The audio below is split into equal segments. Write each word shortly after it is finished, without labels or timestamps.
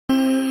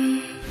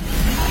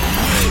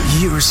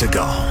years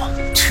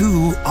ago,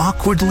 two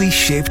awkwardly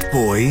shaped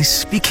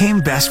boys became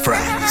best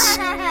friends.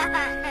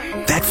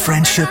 That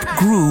friendship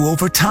grew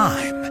over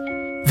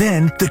time.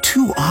 Then the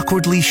two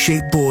awkwardly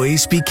shaped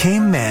boys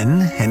became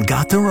men and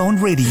got their own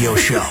radio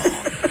show.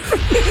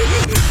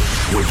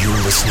 What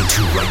you're listening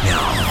to right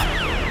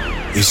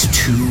now is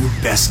two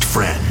best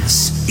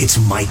friends. It's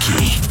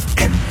Mikey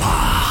and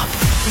Bob.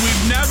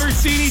 We've never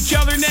seen each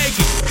other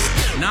naked.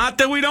 Not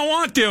that we don't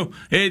want to.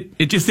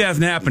 It just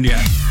hasn't happened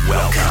yet.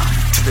 Welcome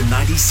to the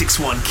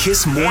 96.1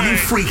 KISS Morning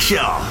Freak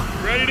Show.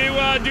 Ready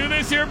to do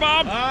this here,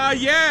 Bob?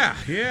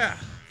 Yeah.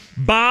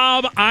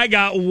 Bob, I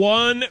got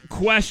one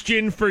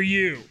question for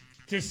you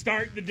to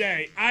start the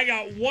day. I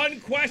got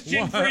one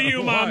question for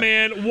you, my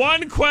man.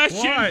 One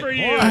question for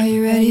you. Are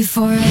you ready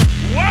for it?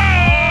 Whoa!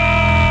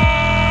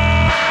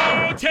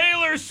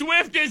 Taylor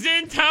Swift is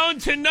in town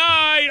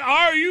tonight.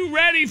 Are you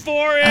ready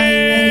for it? Are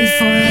you ready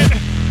for it?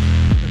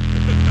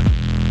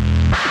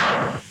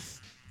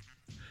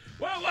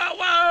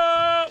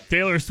 Whoa!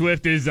 Taylor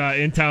Swift is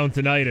in town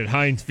tonight at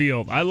Heinz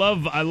Field. I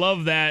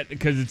love that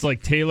because it's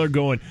like Taylor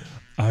going,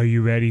 "Are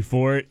you ready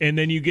for it?" And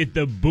then you get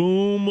the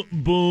boom,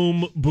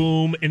 boom,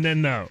 boom, and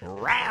then the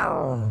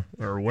row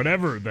or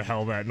whatever the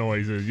hell that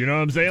noise is. You know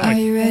what I'm saying? Like, are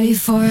you ready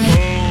for it?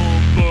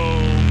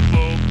 Boom,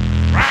 boom, boom,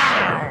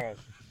 row.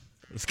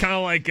 It's kind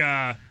of like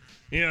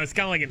it's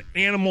kind of like an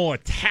animal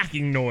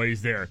attacking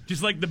noise there.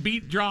 Just like the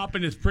beat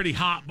dropping is pretty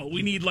hot, but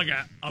we need like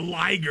a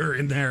liger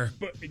in there.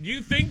 But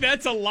you think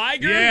that's a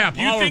liger? Yeah,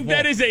 powerful. You think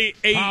that is a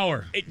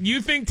power? You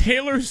think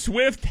Taylor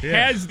Swift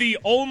has the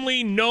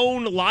only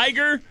known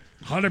liger?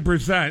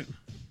 100%.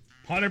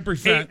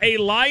 A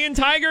lion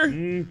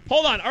tiger?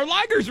 Hold on. Are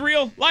ligers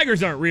real?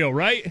 Ligers aren't real,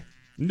 right?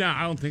 No,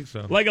 I don't think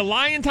so. Like a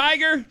lion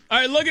tiger? All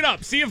right, look it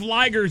up. See if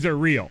ligers are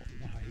real.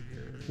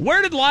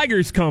 Where did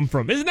ligers come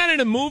from? Isn't that in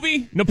a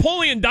movie?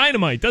 Napoleon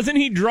Dynamite. Doesn't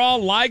he draw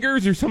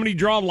ligers or somebody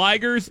draw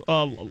ligers?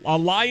 A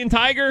lion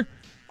tiger?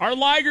 Are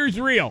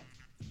ligers real?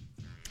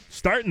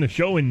 Starting the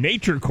show in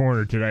Nature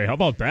Corner today. How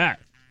about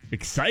that?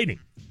 Exciting.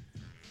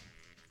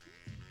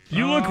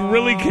 You look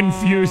really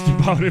confused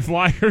about if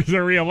ligers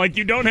are real. Like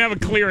you don't have a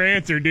clear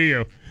answer, do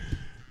you?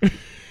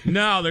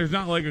 No, there's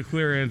not like a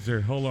clear answer.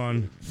 Hold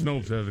on,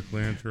 Snopes has a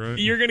clear answer, right?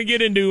 You're gonna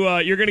get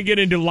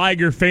into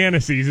liger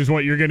fantasies, is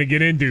what you're gonna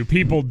get into.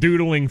 People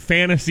doodling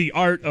fantasy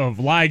art of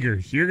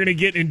ligers. You're gonna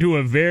get into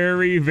a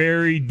very,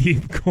 very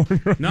deep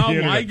corner. No,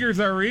 ligers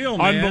are real,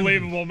 man.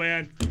 Unbelievable,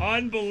 man.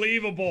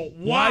 Unbelievable.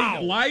 Wow.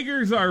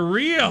 Ligers are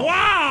real.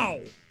 Wow.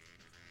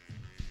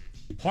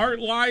 Part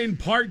lion,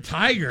 part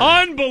tiger.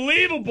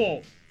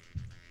 Unbelievable.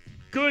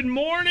 Good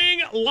morning.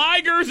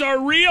 Ligers are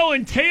real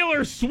and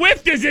Taylor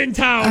Swift is in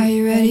town. Are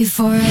you ready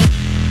for it?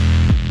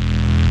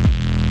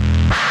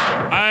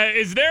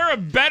 Is there a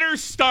better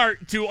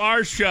start to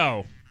our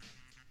show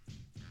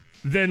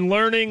than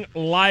learning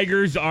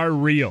ligers are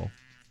real?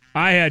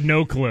 I had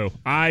no clue.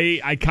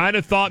 I kind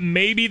of thought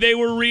maybe they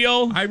were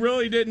real. I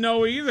really didn't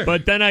know either.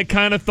 But then I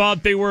kind of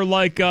thought they were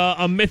like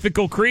a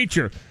mythical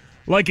creature.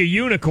 Like a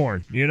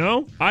unicorn, you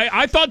know?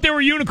 I thought they were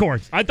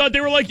unicorns. I thought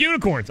they were like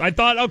unicorns. I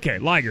thought, okay,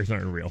 ligers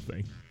aren't a real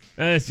thing.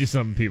 That's just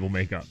something people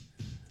make up.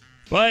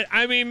 But,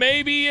 I mean,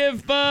 maybe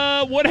if,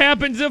 what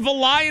happens if a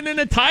lion and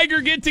a tiger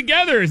get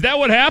together? Is that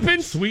what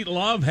happens? Sweet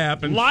love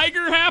happens.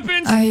 Liger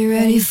happens? Are you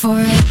ready for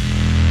it?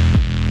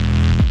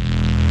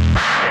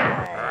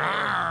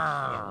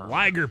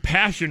 Liger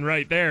passion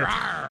right there.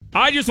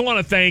 I just want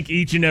to thank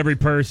each and every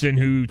person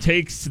who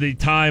takes the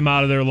time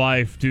out of their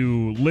life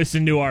to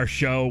listen to our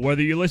show,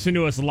 whether you listen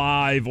to us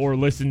live or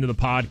listen to the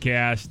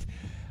podcast.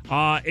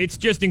 It's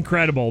just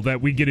incredible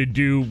that we get to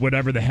do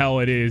whatever the hell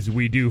it is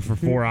we do for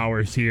 4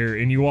 hours here,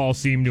 and you all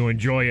seem to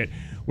enjoy it.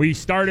 We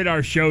started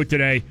our show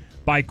today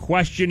by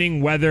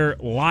questioning whether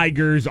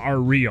ligers are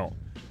real.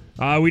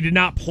 We did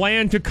not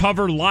plan to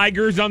cover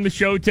ligers on the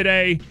show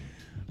today.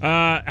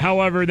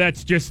 However,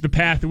 that's just the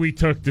path we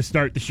took to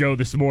start the show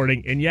this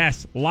morning. And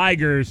yes,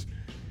 ligers,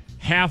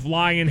 half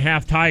lion,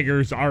 half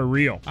tigers, are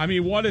real. I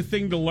mean, what a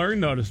thing to learn,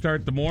 though, to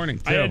start the morning,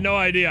 too. I had no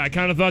idea. I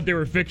kind of thought they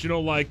were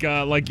fictional like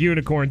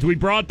unicorns. We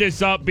brought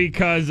this up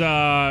because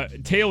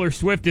Taylor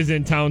Swift is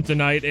in town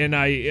tonight, and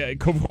I,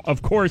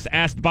 of course,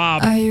 asked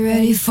Bob. Are you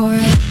ready for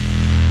it?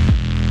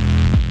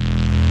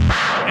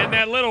 And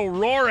that little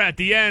roar at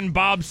the end,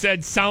 Bob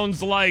said,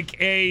 sounds like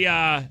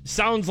a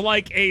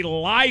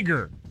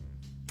liger.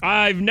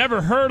 I've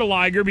never heard a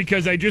liger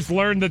because I just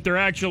learned that they're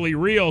actually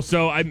real.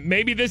 So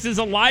maybe this is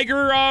a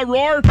liger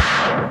roar.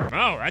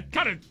 Oh, that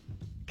kind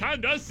of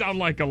does sound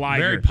like a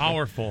liger. Very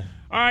powerful.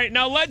 All right,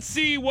 now let's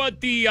see what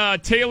the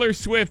Taylor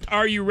Swift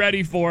 "Are You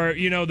Ready For It?"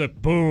 You know, the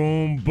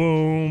boom,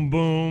 boom,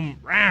 boom,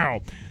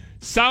 row.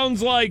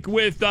 Sounds like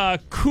with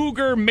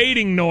cougar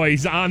mating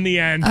noise on the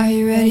end. Are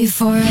you ready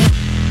for it?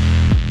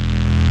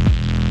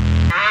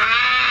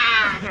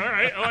 All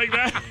right, I like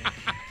that.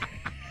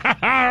 All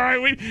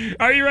right,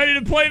 are you ready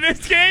to play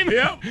this game?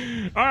 Yep.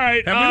 All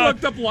right. Have we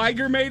looked up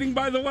liger mating,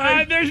 by the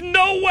way? There's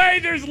no way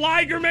there's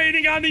liger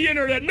mating on the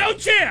internet. No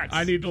chance.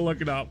 I need to look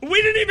it up. We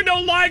didn't even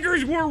know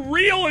ligers were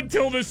real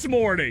until this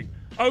morning.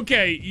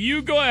 Okay,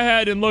 you go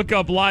ahead and look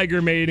up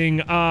Liger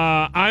mating.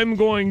 I'm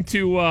going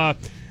to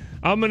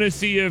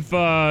see if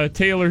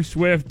Taylor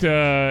Swift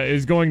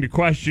is going to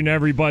question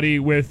everybody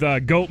with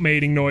goat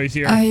mating noise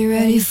here. Are you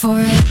ready for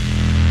it?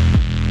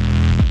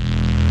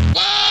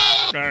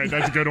 All right,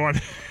 that's a good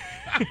one.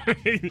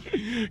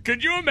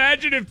 Could you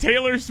imagine if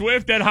Taylor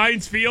Swift at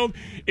Heinz Field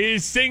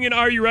is singing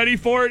 "Are You Ready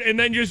for It" and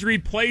then just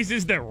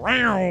replaces the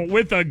 "row"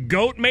 with a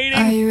goat mating?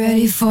 Are you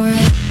ready for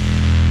it?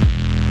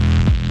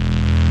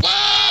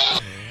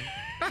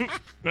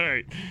 All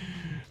right.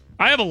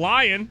 I have a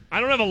lion.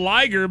 I don't have a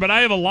liger, but I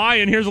have a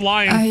lion. Here's a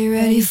lion. Are you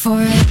ready for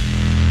it?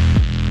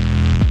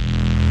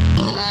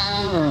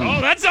 Oh,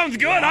 that sounds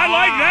good. I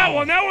like that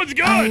one. That one's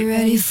Are you good.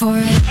 ready for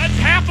it? That's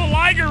half a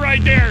liger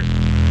right there.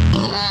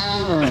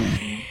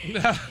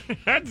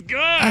 That's good.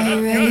 Are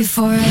you That's ready good.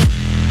 for it?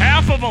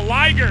 Half of a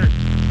liger.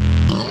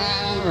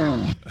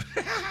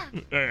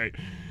 All right.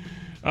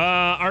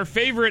 Our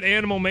favorite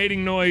animal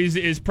mating noise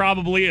is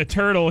probably a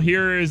turtle.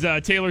 Here is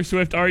Taylor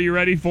Swift. Are you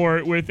ready for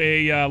it? With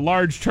a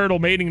large turtle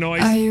mating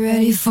noise. Are you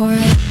ready for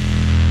it?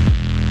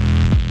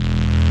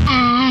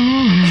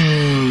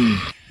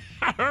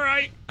 All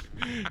right.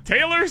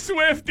 Taylor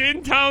Swift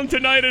in town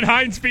tonight at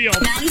Heinz Field.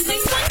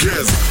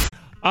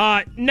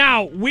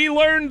 Now, we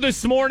learned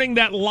this morning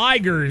that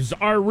ligers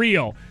are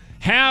real.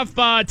 Half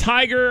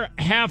tiger,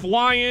 half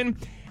lion.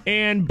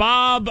 And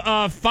Bob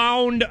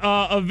found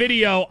a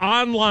video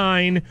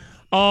online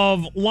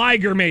of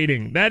liger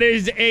mating. That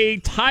is a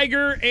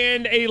tiger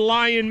and a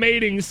lion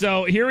mating.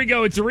 So here we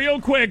go. It's real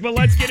quick, but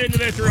let's get into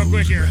this real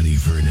quick here. Ready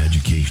for an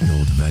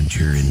educational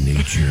adventure in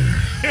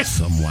nature?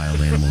 Some wild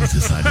animals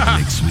decided to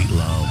make sweet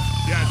love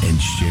and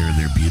share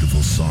their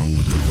beautiful song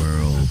with the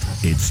world.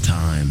 It's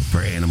time for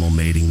Animal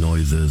Mating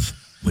Noises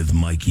with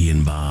Mikey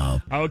and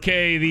Bob.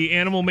 Okay, the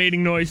animal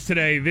mating noise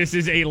today. This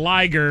is a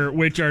liger,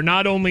 which are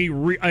not only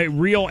a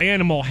real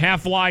animal,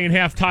 half lion,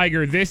 half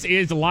tiger. This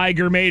is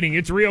liger mating.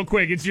 It's real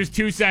quick. It's just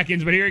 2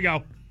 seconds, but here you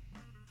go.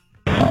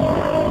 All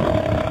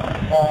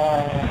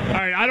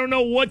right, I don't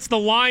know what's the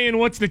lion,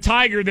 what's the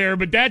tiger there,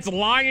 but that's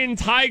lion,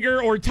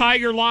 tiger, or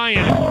tiger,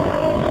 lion.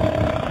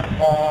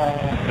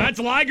 That's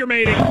liger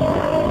mating.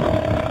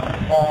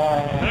 All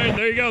right,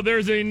 there you go.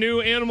 There's a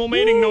new animal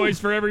mating noise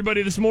for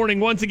everybody this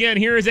morning. Once again,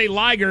 here is a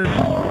liger.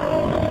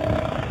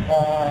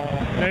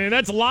 And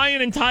that's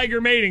lion and tiger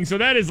mating. So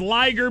that is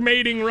liger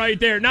mating right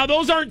there. Now,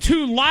 those aren't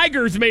two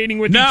ligers mating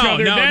with each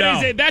other. That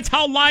is it. That's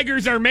how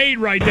ligers are made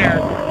right there.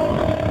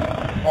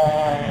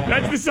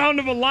 That's the sound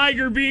of a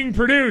liger being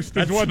produced.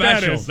 That's what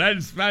special. that is. That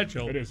is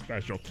special. It is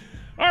special.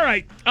 All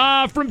right.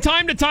 From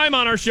time to time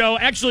on our show,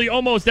 actually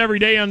almost every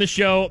day on the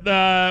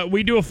show,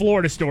 we do a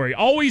Florida story.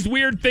 Always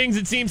weird things,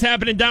 it seems,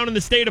 happening down in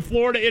the state of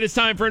Florida. It is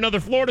time for another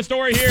Florida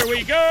story. Here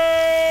we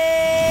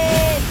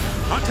go.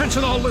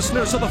 Attention all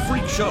listeners of the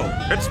Freak Show.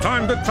 It's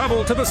time to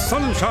travel to the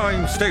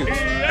Sunshine State.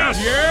 Yes.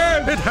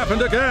 It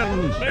happened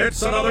again.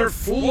 It's another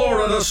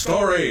Florida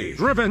story.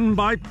 Driven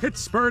by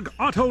Pittsburgh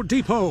Auto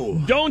Depot.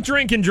 Don't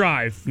drink and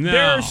drive. No.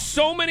 There are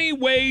so many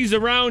ways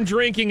around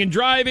drinking and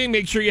driving.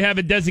 Make sure you have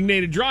a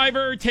designated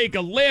driver. Take a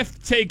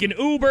Lyft. Take an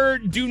Uber.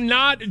 Do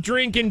not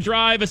drink and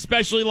drive,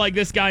 especially like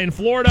this guy in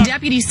Florida.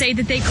 Deputies say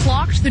that they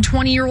clocked the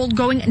 20-year-old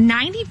going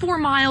 94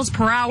 miles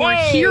per hour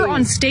Whoa. here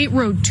on State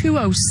Road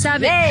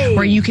 207, Whoa.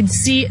 where you can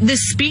see the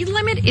speed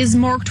limit is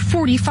marked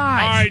 45.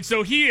 All right,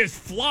 so he is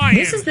flying.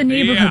 This is the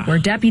neighborhood Yeah. where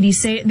deputies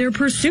say their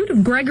pursuit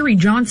of Gregory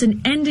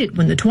Johnson ended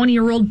when the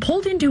 20-year-old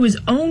pulled into his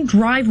own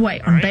driveway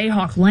on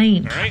Bayhawk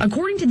Lane. right.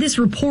 According to this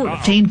report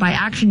obtained by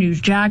Action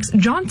News Jax,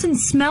 Johnson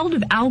smelled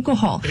of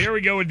alcohol, Here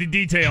we go with the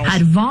details.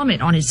 had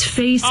vomit on his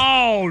face,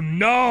 Oh,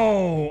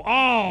 no.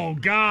 Oh,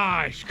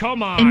 gosh.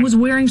 Come on. and was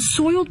wearing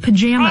soiled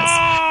pajamas.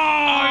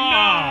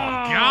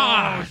 Oh, no.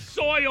 gosh.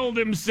 Soiled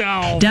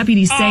himself.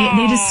 Deputies say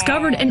they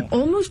discovered an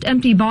almost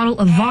empty bottle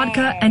of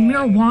vodka and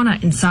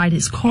marijuana inside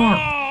his car.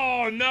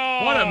 Oh, no.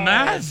 What a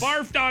mess.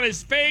 Barfed on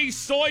his face,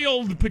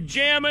 soiled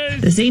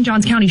pajamas. The St.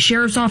 Johns County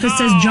Sheriff's Office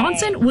says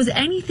Johnson was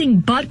anything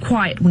but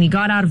quiet when he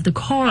got out of the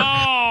car,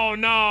 Oh,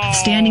 no.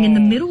 standing in the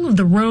middle of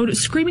the road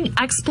screaming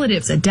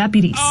expletives at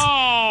deputies.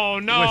 Oh,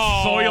 no. With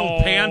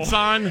soiled pants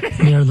on.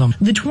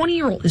 The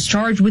 20-year-old is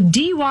charged with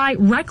DUI,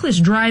 reckless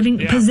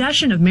driving,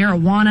 possession of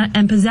marijuana,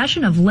 and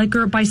possession of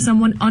liquor by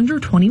someone under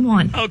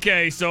 21.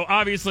 Okay, so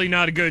obviously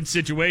not a good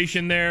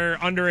situation there.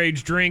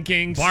 Underage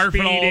drinking, Barfing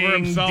speeding, all over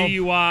himself.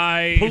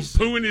 DUI.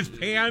 Poo in his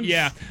pants.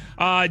 Yeah.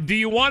 Do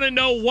you want to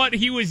know what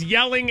he was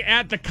yelling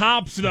at the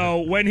cops,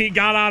 though, when he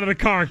got out of the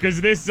car? Because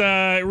this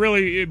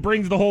really it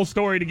brings the whole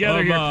story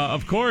together here.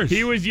 Of course.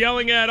 He was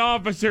yelling at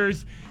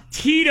officers,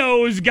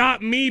 Tito's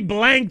got me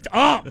blanked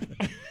up.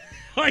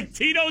 Like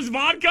Tito's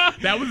vodka?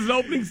 That was his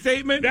opening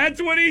statement.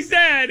 That's what he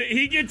said.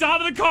 He gets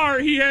out of the car.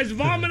 He has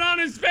vomit on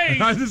his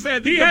face. I was just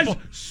saying, he the has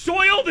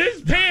soiled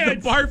his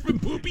pants. The barf and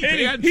poopy And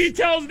pants. he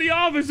tells the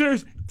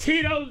officers,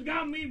 Tito's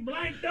got me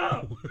blanked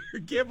up.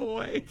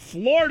 Giveaway.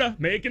 Florida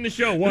making the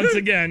show once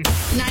again.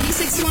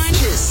 96.1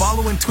 Kiss.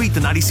 Follow and tweet the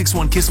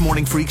 96.1 Kiss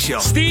Morning Freak Show.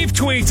 Steve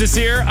tweets us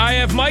here. I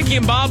have Mikey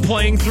and Bob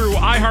playing through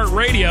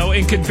iHeartRadio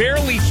and could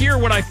barely hear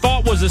what I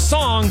thought was a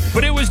song,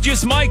 but it was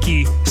just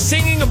Mikey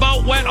singing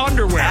about wet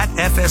underwear. At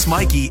FS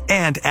Mikey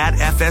and at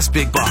FS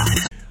Big Bob.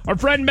 Our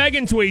friend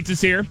Megan tweets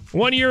us here.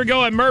 1 year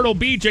ago at Myrtle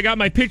Beach, I got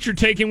my picture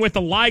taken with a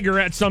Liger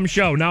at some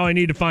show. Now I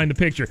need to find the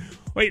picture.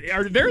 Wait,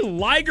 are there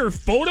Liger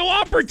photo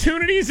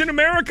opportunities in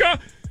America?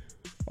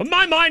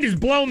 My mind is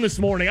blown this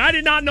morning. I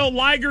did not know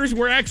Ligers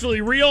were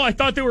actually real. I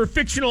thought they were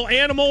fictional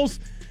animals.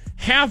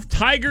 Half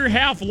tiger,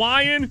 half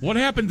lion. What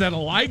happens at a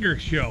Liger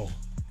show?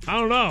 I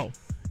don't know.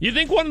 You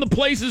think one of the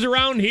places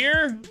around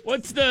here?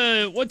 What's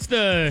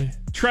the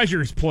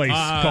Treasures place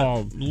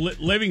called?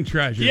 Living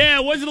Treasures. Yeah,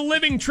 what's the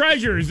Living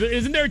Treasures?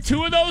 Isn't there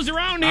two of those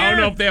around here? I don't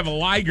know if they have a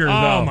Liger,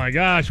 though. Oh, my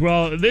gosh.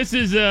 Well, this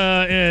is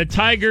a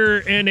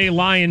tiger and a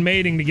lion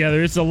mating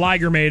together. It's a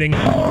Liger mating.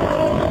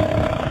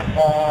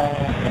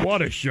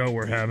 What a show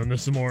we're having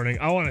this morning.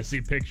 I want to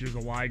see pictures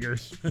of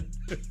Ligers.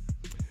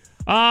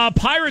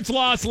 Pirates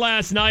lost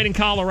last night in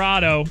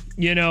Colorado.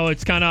 You know,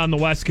 it's kind of on the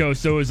West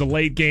Coast, so it was a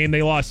late game.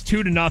 They lost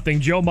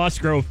 2-0. Joe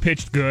Musgrove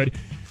pitched good.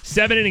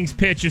 7 innings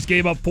pitched, just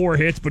gave up 4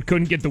 hits, but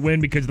couldn't get the win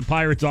because the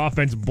Pirates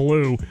offense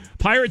blew.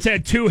 Pirates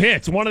had 2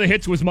 hits. One of the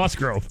hits was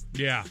Musgrove.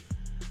 Yeah.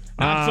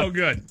 Not so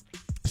good.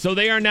 So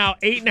they are now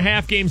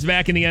 8.5 games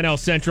back in the NL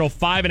Central,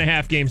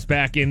 5.5 games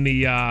back in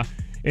the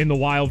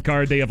wild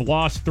card. They have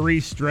lost 3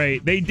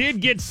 straight. They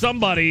did get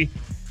somebody.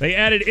 They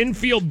added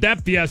infield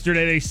depth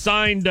yesterday. They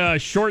signed a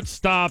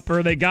shortstop,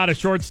 or they got a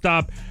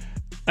shortstop,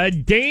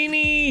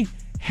 Adeiny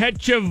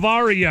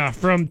Hechavarria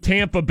from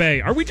Tampa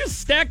Bay. Are we just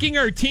stacking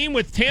our team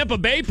with Tampa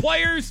Bay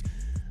players?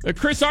 The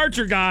Chris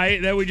Archer guy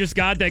that we just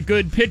got, that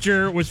good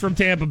pitcher, was from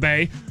Tampa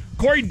Bay.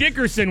 Corey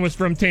Dickerson was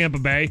from Tampa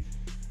Bay.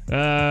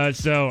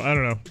 So I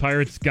don't know.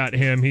 Pirates got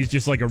him. He's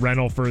just like a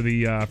rental for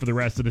the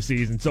rest of the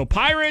season. So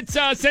Pirates,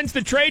 since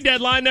the trade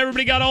deadline,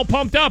 everybody got all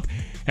pumped up,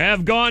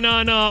 have gone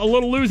on a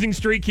little losing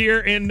streak here,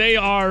 and they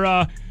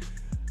are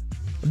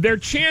their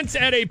chance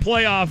at a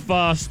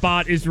playoff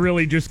spot is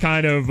really just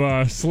kind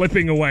of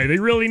slipping away. They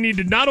really need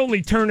to not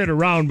only turn it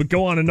around, but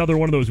go on another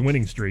one of those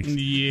winning streaks.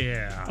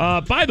 Yeah.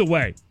 By the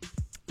way,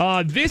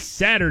 this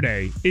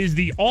Saturday is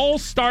the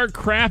All-Star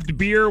Craft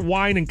Beer,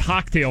 Wine, and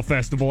Cocktail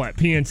Festival at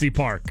PNC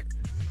Park.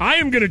 I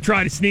am going to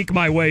try to sneak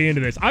my way into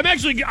this. I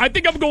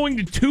think I'm going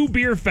to 2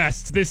 beer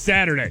fests this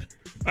Saturday.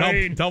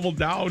 Double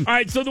down. All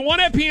right, so the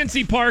one at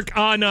PNC Park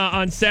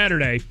on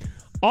Saturday,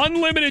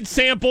 unlimited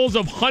samples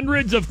of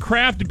hundreds of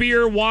craft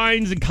beer,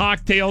 wines, and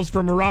cocktails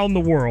from around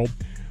the world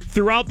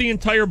throughout the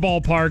entire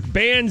ballpark.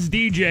 Bands,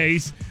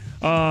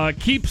 DJs,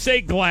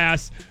 keepsake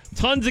glass,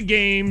 tons of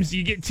games.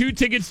 You get 2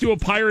 tickets to a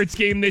Pirates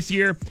game this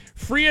year.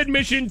 Free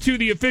admission to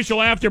the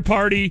official after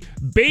party.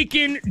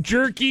 Bacon,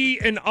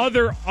 jerky, and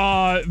other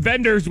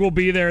vendors will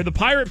be there. The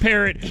Pirate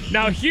Parrot.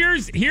 Now,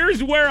 here's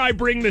where I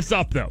bring this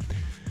up, though.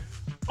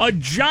 A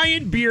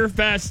giant beer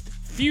fest,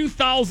 few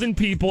thousand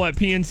people at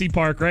PNC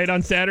Park, right,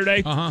 on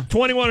Saturday?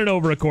 21 and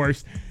over, of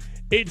course.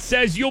 It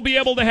says you'll be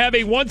able to have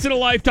a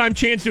once-in-a-lifetime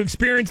chance to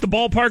experience the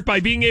ballpark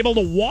by being able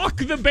to walk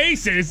the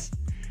bases,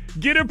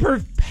 get a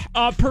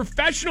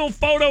professional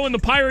photo in the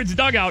Pirates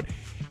dugout,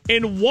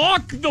 and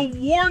walk the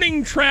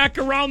warning track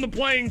around the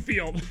playing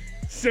field.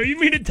 So you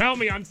mean to tell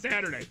me on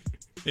Saturday?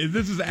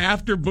 This is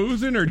after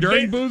boozing or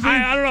during boozing?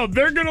 I don't know.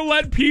 They're going to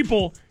let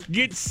people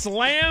get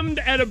slammed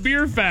at a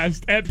beer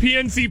fest at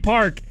PNC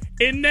Park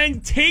and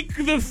then take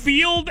the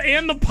field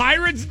and the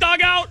Pirates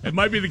dugout? It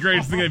might be the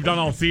greatest thing they've done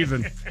all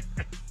season.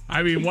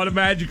 I mean, what a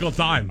magical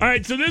time. All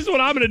right, so this is what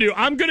I'm going to do.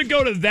 I'm going to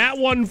go to that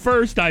one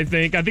first, I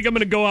think. I think I'm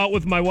going to go out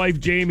with my wife,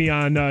 Jamie,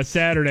 on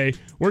Saturday.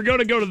 We're going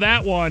to go to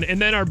that one.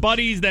 And then our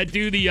buddies that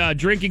do the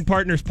Drinking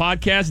Partners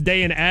podcast,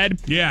 Day and Ed,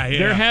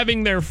 they're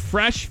having their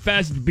Fresh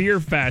Fest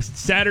Beer Fest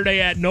Saturday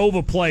at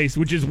Nova Place,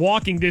 which is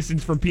walking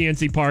distance from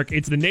PNC Park.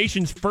 It's the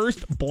nation's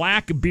first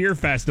black beer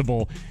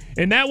festival.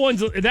 And that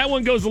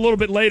one goes a little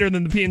bit later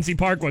than the PNC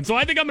Park one. So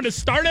I think I'm going to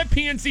start at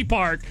PNC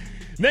Park,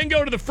 then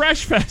go to the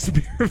Fresh Fest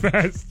Beer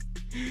Fest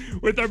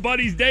with our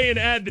buddies Day and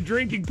Ed, the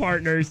Drinking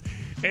Partners,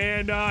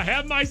 and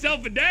have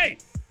myself a day.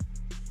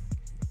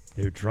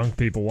 Dude, drunk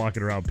people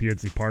walking around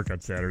PNC Park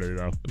on Saturday,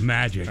 though.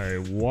 Magic. Hey,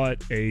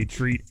 what a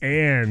treat.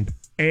 And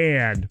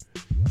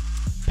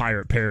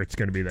Pirate Parrot's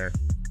going to be there.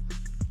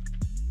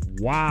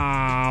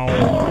 Wow.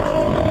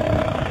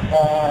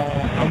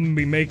 I'm going to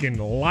be making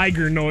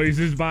Liger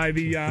noises by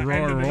the end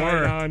of the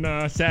night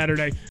on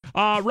Saturday.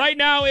 Right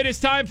now, it is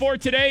time for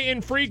Today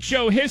in Freak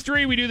Show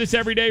History. We do this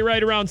every day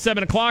right around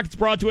 7 o'clock. It's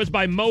brought to us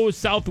by Moe's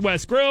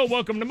Southwest Grill.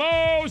 Welcome to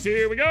Moe's.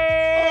 Here we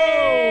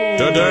go.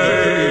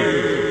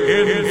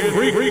 Today in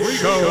Freak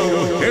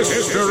Show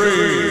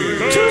History.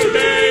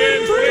 Today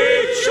in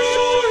Freak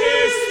Show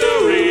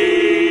History.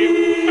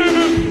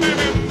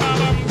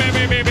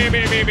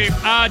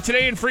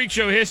 Today in Freak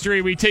Show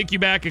History, we take you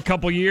back a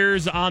couple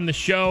years on the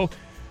show.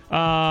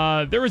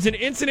 There was an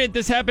incident.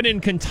 This happened in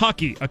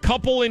Kentucky. A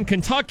couple in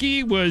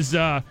Kentucky was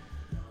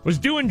was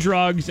doing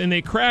drugs, and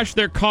they crashed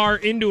their car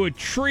into a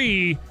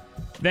tree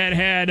that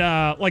had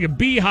like a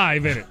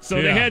beehive in it.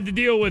 So they had to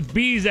deal with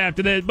bees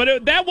after that.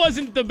 But that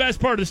wasn't the best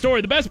part of the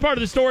story. The best part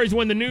of the story is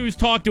when the news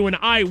talked to an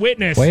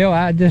eyewitness. Well,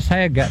 I just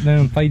had got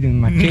done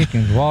feeding my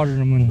chickens, watering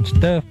them and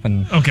stuff.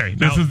 And okay,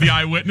 this is the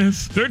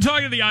eyewitness? They're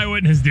talking to the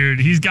eyewitness, dude.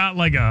 He's got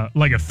like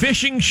a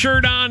fishing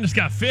shirt on. It's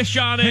got fish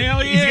on it.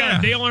 Hell yeah. He's got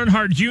a Dale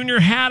Earnhardt Jr.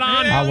 hat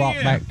on. I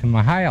walked back to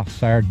my house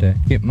there to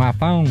get my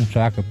phone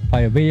so I could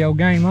play a video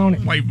game on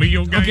it. Play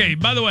video game? Okay,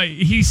 by the way,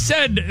 he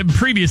said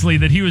previously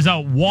that he was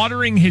out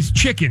watering his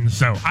chickens.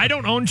 So I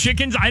don't own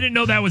chickens. I didn't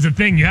know that was a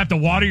thing. You have to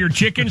water your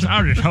chickens.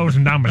 I was just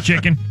hosing down my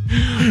chicken.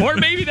 Or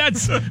maybe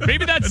that's some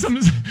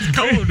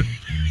code.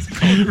 It's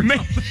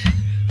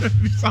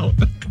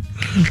code.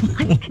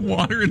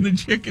 Watering the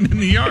chicken in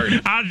the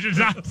yard. I was just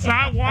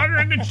outside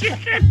watering the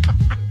chicken.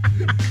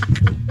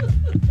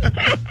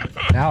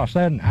 And all of a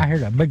sudden, I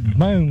heard a big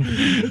boom.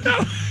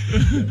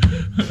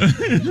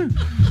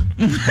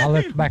 I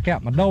looked back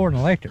out my door, and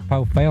the electric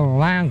pole fell, and the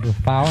lines was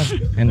falling,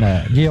 and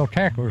the Jill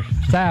tractor was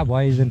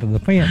sideways into the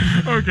fence.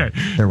 Okay.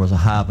 There was a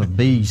hive of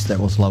bees that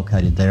was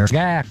located there.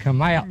 Guy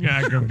come out.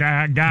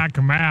 Guy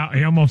come out.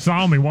 He almost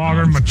saw me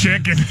watering my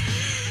chicken.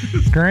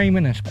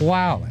 Screaming and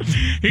squalling.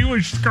 He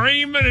was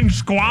screaming and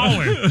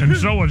squalling, and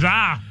so was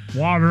I,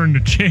 watering the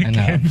chicken.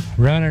 And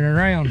running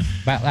around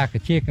about like a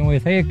chicken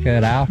with head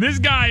cut off. This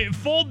guy,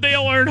 full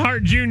Dale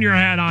Earnhardt Jr.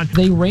 hat on.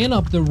 They ran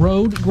up the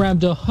road,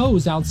 grabbed a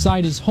hose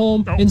outside his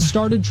home, and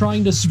started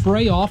trying to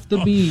spray off the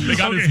bees. They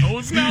got his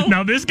hose now?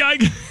 Now this guy...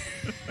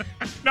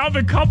 Now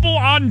the couple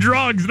on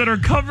drugs that are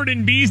covered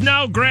in bees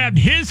now grabbed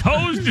his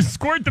hose to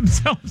squirt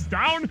themselves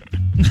down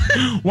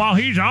while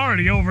he's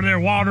already over there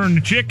watering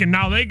the chicken.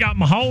 Now they got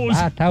my hose.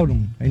 I told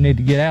him he need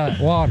to get out of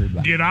that water.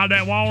 Get out of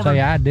that water?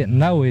 Say, I didn't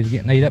know he was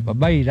getting eat up by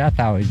bees. I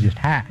thought he was just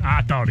high.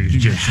 I thought he was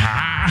just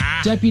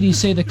high. Deputies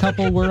say the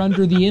couple were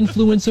under the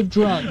influence of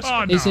drugs.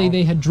 They say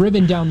they had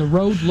driven down the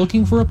road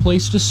looking for a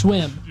place to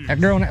swim. That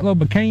girl in that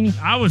little bikini?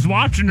 I was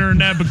watching her in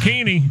that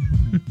bikini,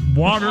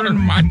 watering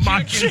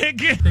my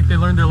chicken. Think they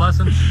learned their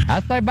lesson?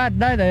 I'd say about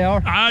day they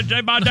are. I'd say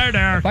about day they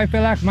are. If I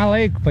feel like my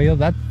leg feels,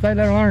 I'd say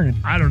they're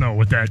learning. I don't know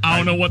what that... I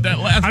don't know what that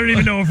last... I don't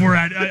even know if we're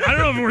at... I don't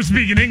know if we're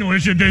speaking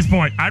English at this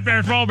point. I'd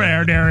better fall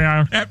there.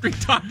 After he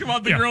talked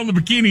about the girl in the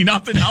bikini,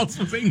 nothing else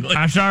was English.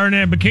 I saw her in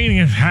that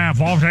bikini. I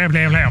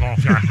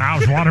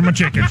was watering my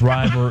chicken.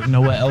 Driver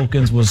Noah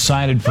Elkins was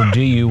cited for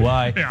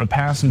DUI. The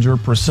passenger,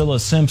 Priscilla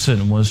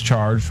Simpson, was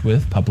charged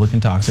with public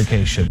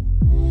intoxication.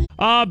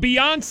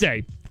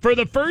 Beyonce. For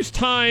the first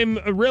time,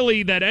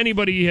 really, that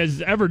anybody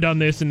has ever done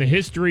this in the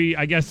history,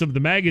 I guess, of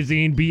the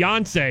magazine,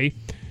 Beyonce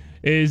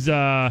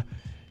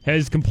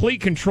has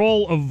complete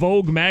control of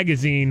Vogue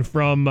magazine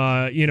from,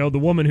 the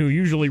woman who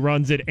usually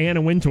runs it,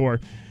 Anna Wintour.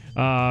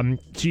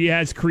 She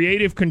has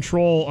creative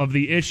control of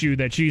the issue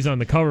that she's on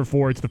the cover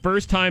for. It's the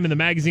first time in the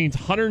magazine's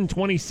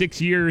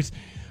 126 years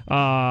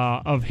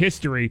of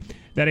history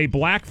that a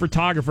black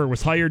photographer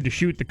was hired to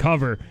shoot the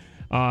cover.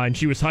 And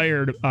he was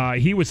hired by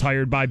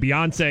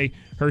Beyonce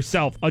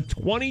herself. A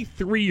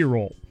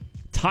 23-year-old,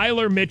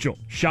 Tyler Mitchell,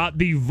 shot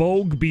the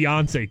Vogue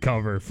Beyonce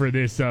cover for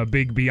this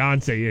big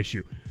Beyonce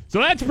issue. So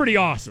that's pretty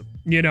awesome.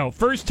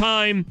 First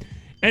time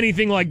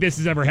anything like this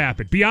has ever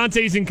happened.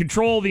 Beyonce's in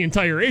control of the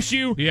entire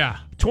issue. Yeah.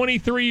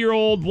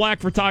 23-year-old black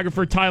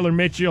photographer Tyler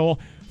Mitchell.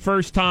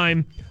 First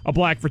time a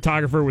black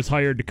photographer was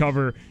hired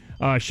to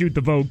shoot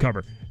the Vogue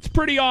cover. It's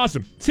pretty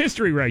awesome. It's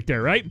history right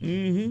there, right?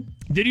 Mm-hmm.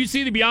 Did you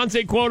see the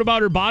Beyonce quote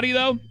about her body,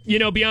 though?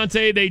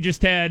 Beyonce, they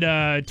just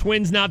had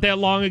twins not that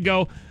long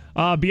ago.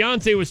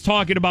 Beyonce was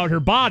talking about her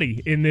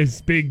body in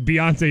this big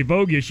Beyonce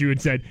Vogue issue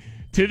and said,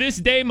 "To this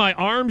day, my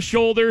arms,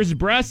 shoulders,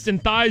 breasts,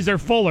 and thighs are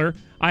fuller.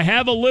 I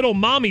have a little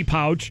mommy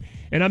pouch,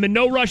 and I'm in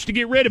no rush to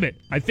get rid of it.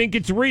 I think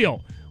it's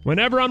real.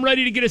 Whenever I'm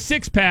ready to get a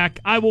six-pack,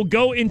 I will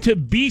go into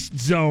beast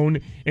zone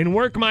and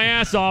work my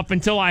ass off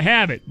until I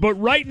have it. But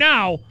right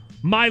now,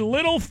 my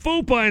little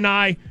fupa and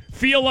I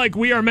feel like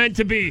we are meant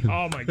to be."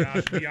 Oh, my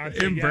gosh,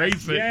 Beyonce.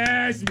 Embrace it.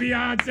 Yes,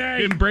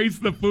 Beyonce. Embrace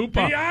the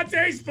fupa.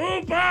 Beyonce's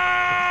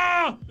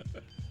fupa!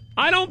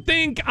 I don't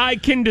think I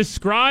can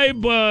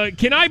describe...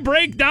 can I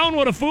break down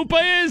what a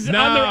fupa is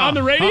on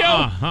the radio?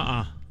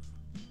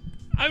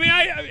 I mean,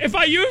 if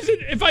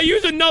I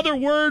use another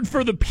word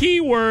for the P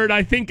word,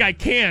 I think I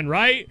can,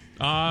 right?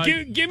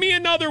 Give me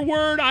another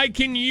word I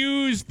can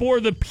use for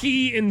the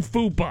P in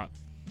fupa.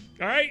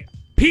 All right?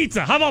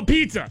 Pizza. How about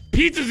pizza?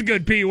 Pizza's a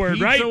good P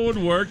word, right? Pizza would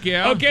work,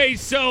 yeah. Okay,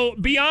 so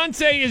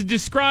Beyonce is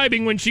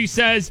describing when she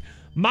says,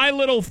 "My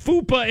little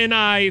fupa and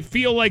I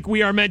feel like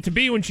we are meant to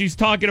be," when she's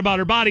talking about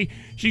her body.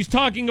 She's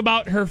talking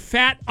about her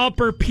fat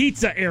upper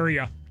pizza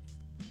area.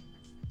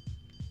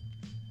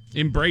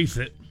 Embrace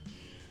it.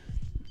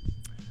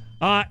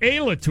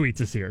 Ayla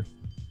tweets us here.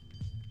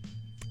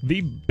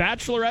 The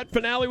Bachelorette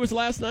finale was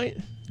last night?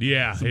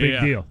 Yeah. It's a big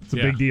deal. It's a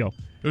big deal.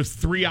 It was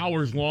 3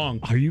 hours long.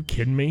 Are you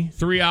kidding me?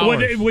 3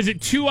 hours. Was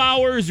it 2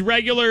 hours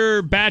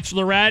regular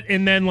Bachelorette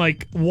and then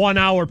like 1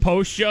 hour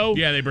post show?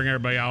 Yeah, they bring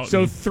everybody out.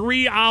 So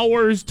 3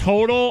 hours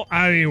total.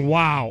 I mean,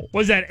 wow.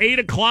 Was that 8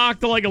 o'clock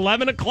to like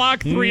 11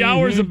 o'clock? 3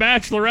 hours of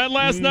Bachelorette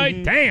last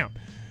night? Damn.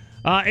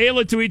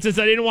 Ayla tweets us,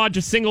 I didn't watch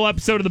a single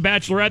episode of The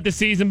Bachelorette this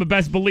season, but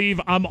best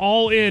believe I'm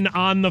all in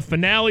on the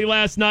finale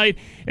last night,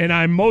 and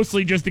I'm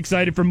mostly just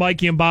excited for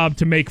Mikey and Bob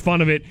to make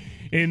fun of it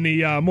in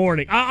the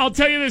morning. I'll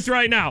tell you this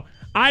right now.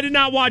 I did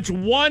not watch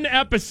one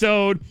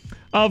episode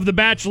of The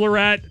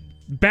Bachelorette,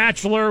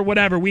 Bachelor,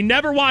 whatever. We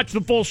never watched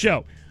the full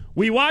show.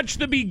 We watch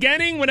the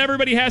beginning when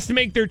everybody has to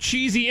make their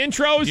cheesy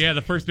intros. Yeah,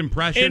 the first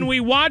impression. And we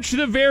watch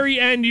the very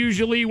end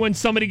usually when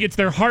somebody gets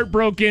their heart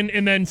broken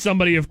and then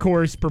somebody, of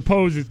course,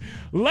 proposes.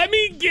 Let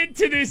me get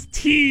to this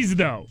tease,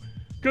 though,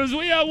 because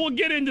we'll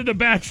get into the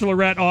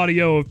Bachelorette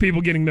audio of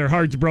people getting their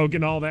hearts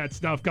broken, all that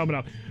stuff coming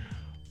up.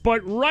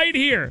 But right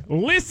here,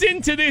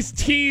 listen to this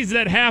tease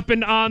that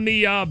happened on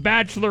the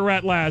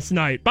Bachelorette last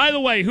night. By the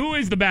way, who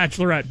is the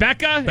Bachelorette?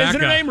 Becca? Is her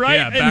name, right?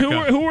 Yeah, and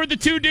Becca. who are the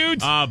two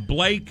dudes?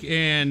 Blake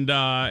and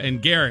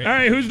Garrett. All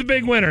right, who's the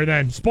big winner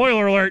then?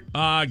 Spoiler alert.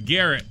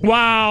 Garrett.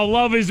 Wow,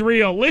 love is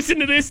real. Listen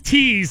to this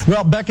tease.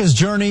 Well, Becca's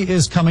journey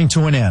is coming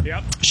to an end.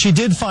 Yep. She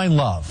did find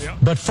love. Yep.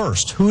 But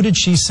first, who did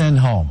she send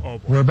home?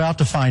 Oh, we're about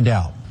to find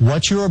out.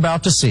 What you're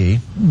about to see,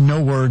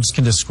 no words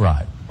can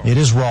describe. It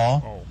is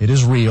raw. It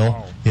is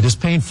real. It is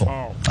painful.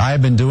 I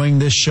have been doing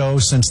this show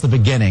since the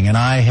beginning, and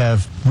I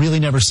have really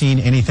never seen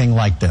anything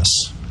like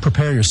this.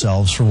 Prepare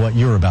yourselves for what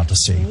you're about to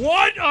see.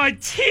 What a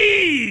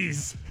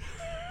tease!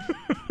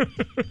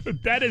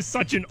 That is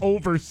such an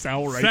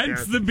oversell right there.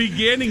 Since the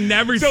beginning,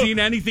 never seen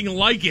anything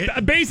like it.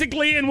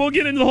 Basically, and we'll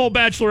get into the whole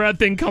Bachelorette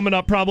thing coming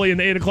up probably in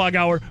the 8 o'clock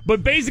hour,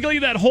 but basically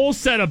that whole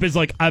setup is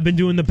like, I've been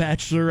doing the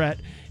Bachelorette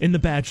and the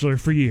Bachelor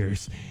for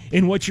years,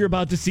 and what you're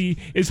about to see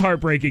is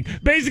heartbreaking.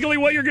 Basically,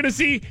 what you're going to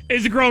see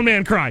is a grown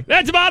man cry.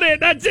 That's about it.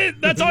 That's it.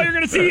 That's all you're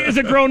going to see is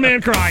a grown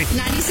man cry.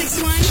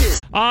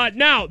 96.1.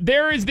 Now,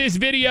 there is this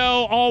video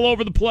all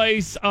over the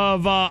place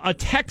of a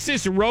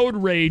Texas road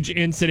rage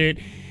incident.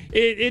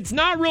 It's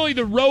not really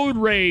the road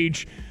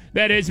rage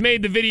that has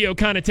made the video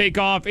kind of take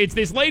off. It's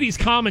this lady's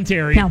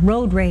commentary. Now,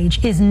 road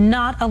rage is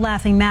not a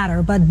laughing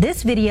matter, but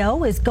this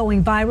video is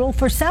going viral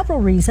for several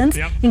reasons,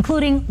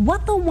 including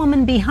what the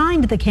woman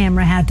behind the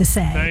camera had to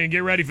say. Now,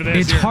 get ready for this.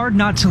 It's hard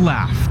not to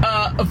laugh.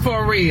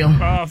 For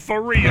real.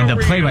 For real. And the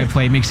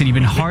play-by-play makes it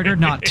even harder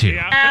not to.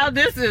 Al,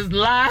 this is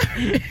live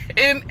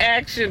in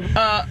action.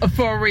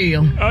 For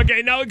real.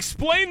 Okay, now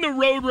explain the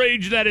road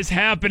rage that is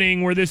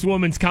happening where this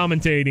woman's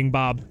commentating,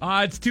 Bob.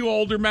 It's two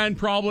older men,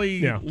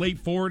 probably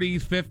late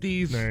 40s, 50s.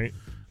 Right.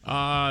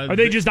 Are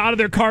they just out of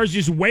their cars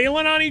just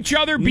wailing on each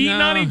other, beating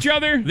on each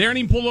other? They aren't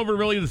even pulled over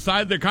really to the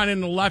side. They're kind of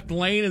in the left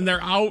lane, and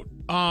they're out.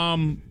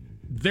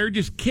 They're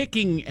just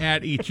kicking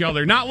at each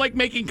other. Not like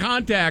making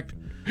contact.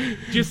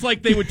 Just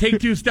like they would take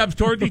two steps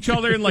towards each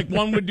other, and like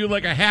one would do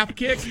like a half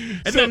kick,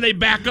 and then they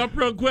back up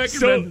real quick.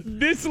 So and then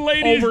this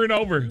lady over and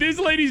over. This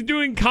lady's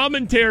doing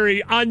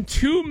commentary on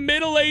two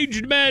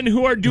middle-aged men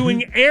who are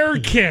doing air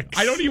kicks.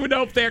 I don't even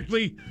know if they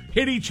actually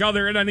hit each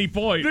other at any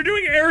point. They're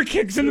doing air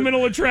kicks in the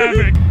middle of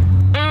traffic.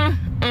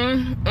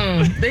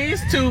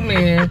 These two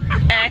men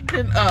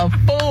acting a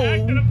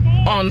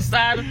fool on the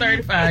side of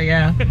 35,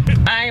 yeah.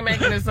 I ain't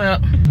making this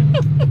up.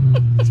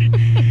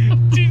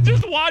 She's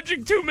just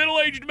watching two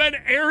middle-aged men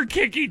air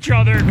kick each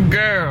other.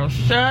 Girl,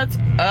 shut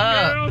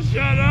up. Girl,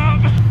 shut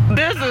up.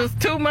 This is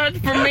too much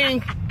for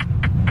me.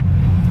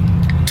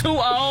 Too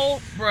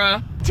old,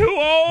 bruh. Too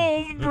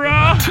old,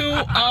 bruh. Too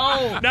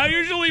old. Now,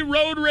 usually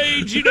road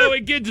rage,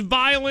 it gets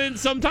violent.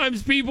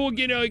 Sometimes people,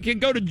 can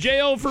go to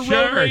jail for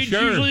road rage.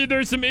 Sure. Usually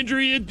there's some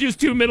injury. It's just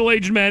two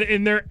middle-aged men,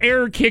 and they're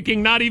air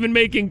kicking, not even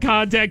making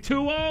contact.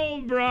 Too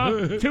old,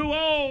 bruh. Too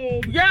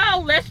old. Yo,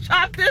 let's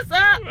chop this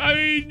up. I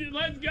mean,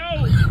 let's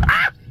go.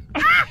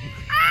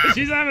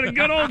 She's having a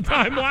good old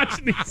time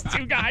watching these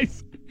two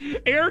guys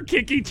air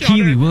kick each other.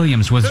 Keely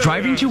Williams was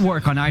driving to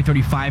work on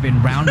I-35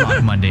 in Round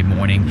Rock Monday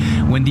morning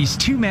when these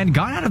two men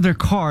got out of their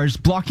cars,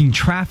 blocking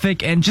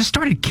traffic, and just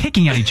started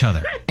kicking at each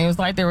other. It was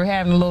like they were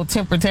having a little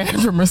temper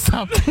tantrum or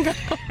something.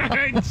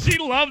 She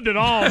loved it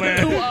all,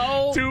 man. Too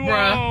old, Too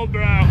bro. old,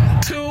 bro.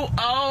 Too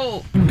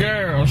old.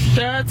 Girl,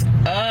 shut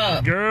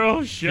up.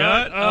 Girl,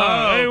 shut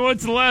up. Hey,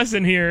 what's the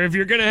lesson here? If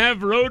you're going to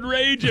have road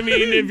rage,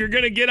 if you're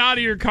going to get out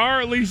of your car,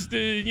 at least,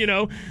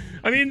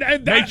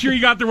 make sure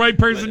you got the right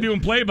person doing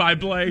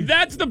play-by-play.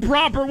 That's the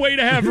proper way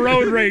to have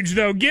road rage,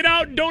 though. Get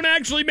out, don't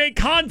actually make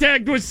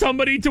contact with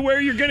somebody to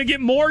where you're going to get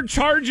more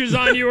charges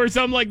on you or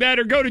something like that,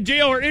 or go to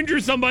jail or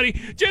injure somebody.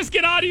 Just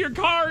get out of your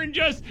car and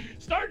just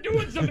start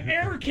doing some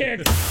air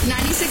kicks.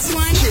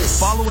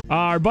 96.1.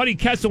 Our buddy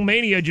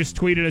Kesselmania just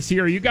tweeted us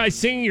here. Are you guys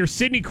singing your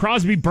Sidney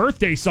Crosby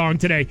birthday song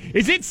today?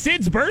 Is it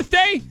Sid's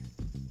birthday?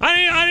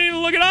 I didn't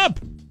even look it up.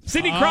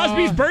 Sidney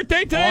Crosby's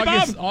birthday today,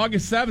 Bob?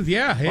 August 7th,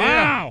 yeah.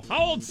 Wow.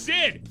 How old's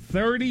Sid?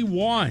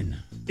 31.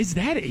 Is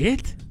that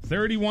it?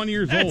 31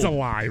 years old. That's a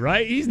lie,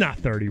 right? He's not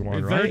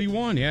 31, right?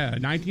 31, yeah.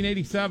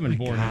 1987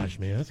 born. Gosh,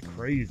 man, that's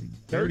crazy.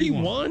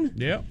 31?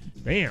 Yep.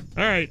 Damn.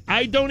 All right.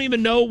 I don't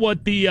even know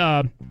what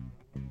the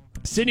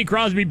Sidney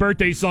Crosby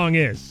birthday song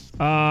is,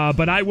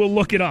 but I will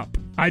look it up.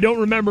 I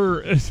don't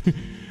remember.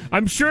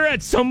 I'm sure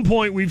at some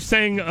point we've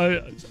sang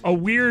a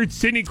weird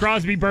Sidney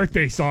Crosby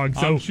birthday song.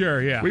 So I'm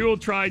sure, yeah. We will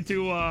try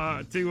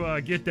to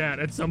get that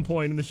at some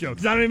point in the show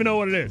because I don't even know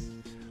what it is.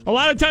 A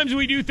lot of times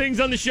we do things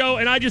on the show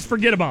and I just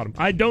forget about them.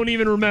 I don't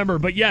even remember.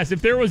 But yes, if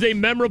there was a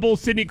memorable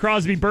Sidney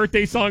Crosby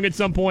birthday song at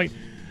some point,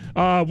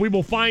 we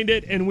will find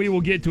it and we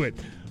will get to it.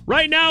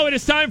 Right now, it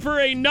is time for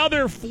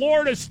another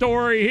Florida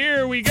story.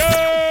 Here we go.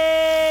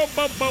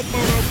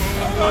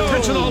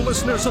 Attention all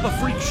listeners of the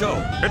Freak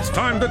Show. It's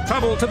time to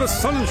travel to the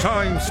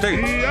Sunshine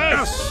State.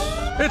 Yes.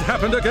 It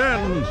happened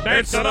again.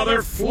 It's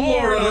another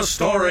Florida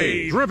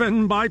story.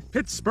 Driven by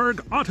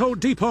Pittsburgh Auto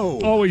Depot.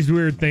 Always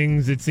weird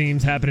things, it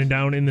seems, happening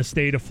down in the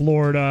state of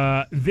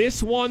Florida.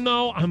 This one,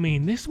 though,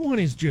 this one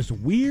is just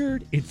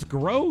weird. It's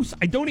gross.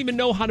 I don't even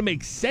know how to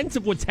make sense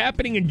of what's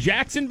happening in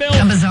Jacksonville.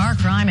 A bizarre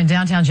crime in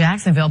downtown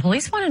Jacksonville.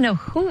 Police want to know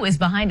who is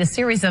behind a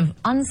series of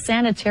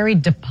unsanitary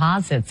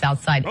deposits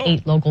outside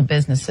 8 local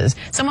businesses.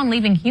 Someone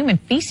leaving human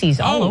feces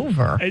all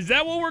over. Is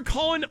that what we're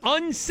calling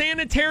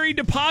unsanitary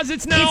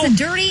deposits now? It's a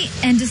dirty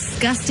and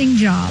disgusting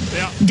job.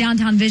 Yeah.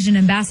 Downtown Vision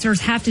ambassadors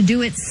have to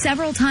do it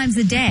several times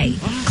a day.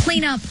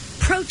 Clean up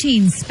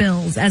protein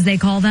spills, as they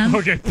call them.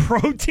 Okay,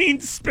 protein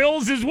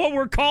spills is what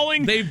we're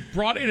calling. They've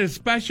brought in a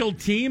special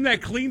team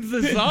that cleans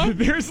this up?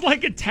 There's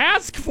like a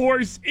task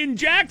force in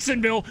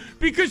Jacksonville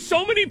because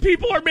so many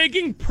people are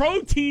making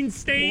protein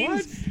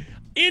stains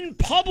in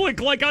public,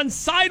 like on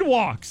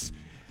sidewalks.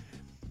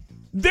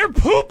 They're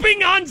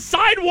pooping on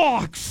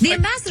sidewalks. The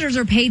ambassadors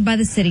are paid by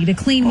the city to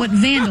clean what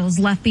vandals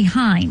left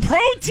behind.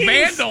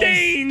 Protein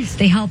stains.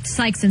 They helped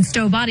Sykes and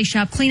Stowe Body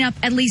Shop clean up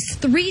at least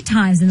 3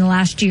 times in the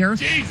last year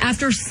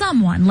after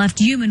someone left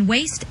human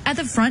waste at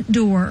the front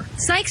door.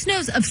 Sykes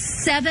knows of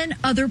 7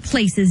 other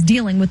places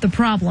dealing with the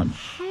problem.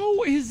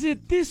 How is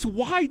it this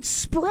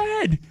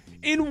widespread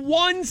in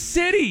one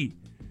city?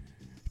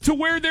 To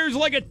where there's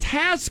like a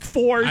task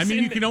force.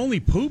 You can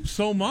only poop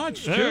so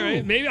much, too.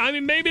 Right.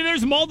 Maybe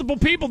there's multiple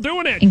people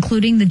doing it.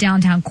 Including the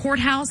downtown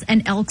courthouse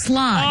and Elks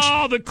Lodge.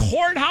 Oh, the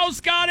courthouse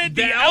got it.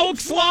 The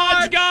Elks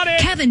Lodge got it.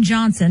 Kevin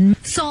Johnson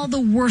saw the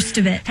worst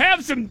of it.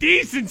 Have some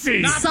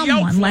decency.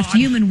 Someone left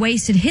human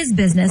waste at his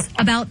business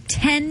about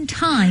 10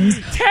 times.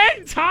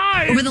 10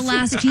 times? Over the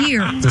last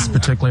year. This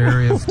particular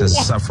area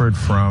has suffered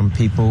from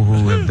people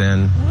who have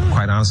been,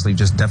 quite honestly,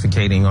 just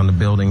defecating on the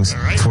buildings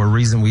for a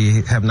reason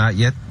we have not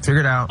yet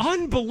figured out.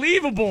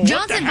 Unbelievable.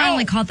 Johnson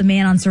finally caught the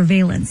man on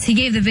surveillance. He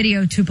gave the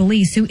video to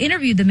police, who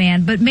interviewed the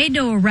man but made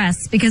no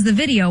arrests because the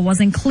video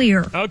wasn't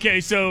clear.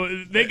 Okay,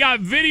 so they got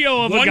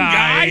video of a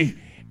guy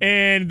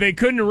and they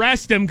couldn't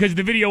arrest him because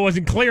the video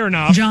wasn't clear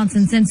enough.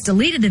 Johnson since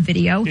deleted the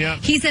video. Yeah.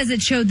 He says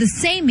it showed the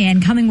same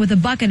man coming with a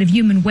bucket of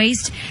human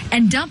waste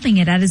and dumping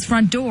it at his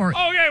front door.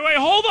 Okay, wait,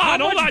 hold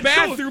on. How much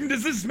bathroom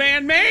does this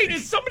man make?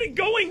 Is somebody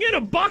going in a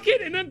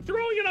bucket and then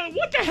throwing it on?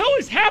 What the hell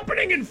is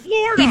happening in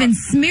Florida? Even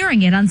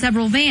smearing it on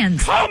several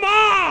vans. Come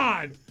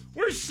on!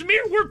 We're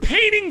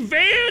painting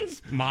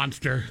vans?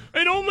 Monster.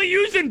 And only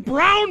using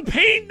brown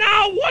paint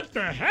now? What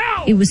the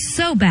hell? It was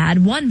so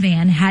bad, one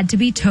van had to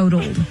be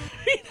totaled.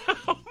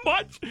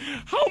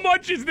 How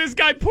much is this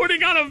guy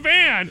putting on a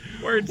van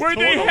where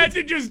they had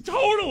to just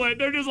total it?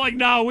 They're just like,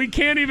 no, we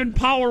can't even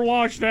power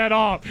wash that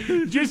off.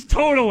 Just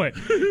total it.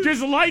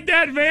 Just light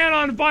that van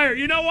on fire.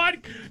 You know what?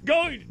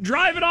 Go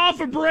drive it off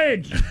a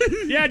bridge.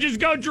 Yeah,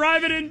 just go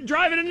drive it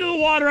into the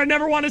water. I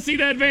never want to see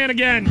that van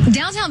again.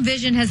 Downtown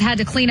Vision has had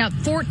to clean up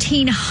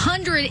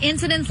 1,400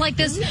 incidents like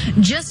this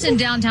just in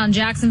downtown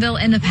Jacksonville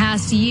in the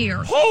past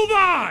year. Hold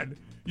on!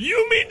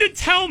 You mean to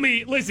tell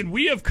me, listen,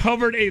 we have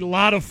covered a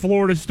lot of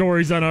Florida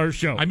stories on our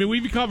show.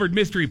 We've covered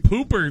mystery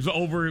poopers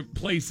over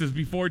places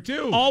before,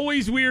 too.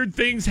 Always weird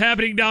things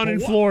happening down in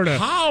Florida.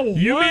 How?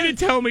 You mean to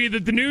tell me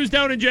that the news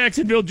down in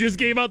Jacksonville just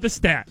gave out the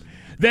stat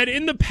that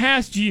in the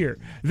past year,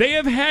 they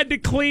have had to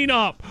clean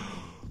up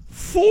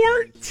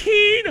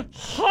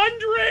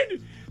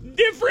 1,400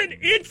 different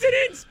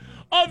incidents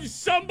of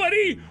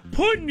somebody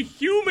putting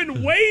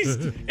human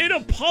waste in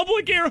a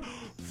public area?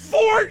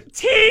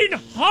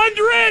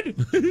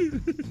 1,400!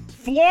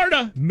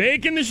 Florida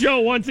making the show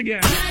once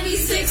again.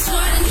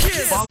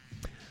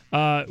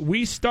 96.1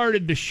 we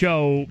started the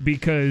show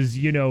because,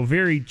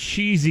 very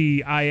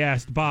cheesy, I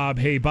asked Bob,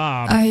 hey,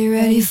 Bob. Are you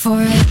ready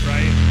for it?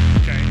 Right?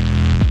 Okay.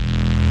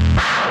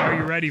 Are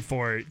you ready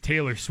for it?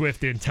 Taylor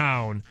Swift in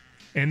town.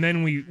 And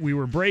then we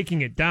were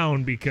breaking it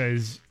down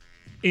because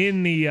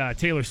in the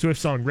Taylor Swift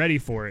song, Ready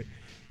For It,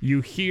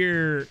 you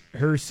hear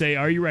her say,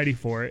 are you ready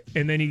for it?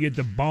 And then you get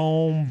the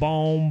boom,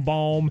 boom,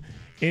 boom.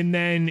 And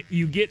then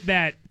you get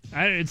that,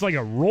 it's like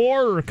a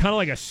roar or kind of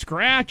like a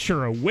scratch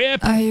or a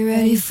whip. Are you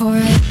ready for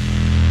it?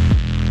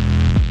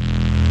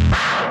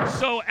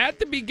 So at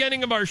the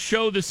beginning of our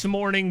show this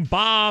morning,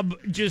 Bob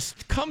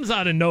just comes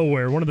out of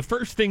nowhere. One of the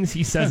first things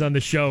he says on the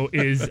show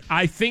is,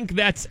 I think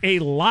that's a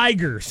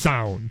Liger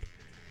sound.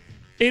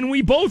 and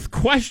we both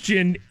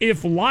question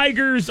if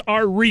ligers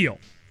are real.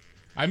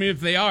 I mean, if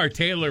they are,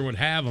 Taylor would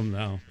have them,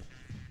 though.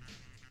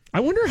 I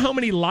wonder how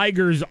many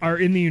ligers are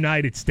in the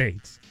United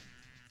States.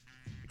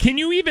 Can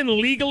you even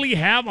legally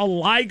have a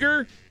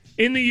liger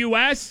in the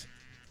U.S.?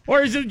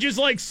 Or is it just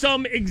like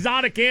some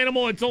exotic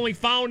animal that's only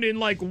found in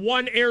like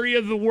one area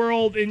of the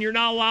world and you're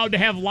not allowed to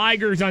have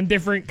ligers on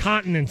different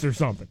continents or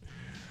something?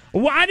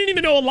 Well, I didn't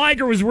even know a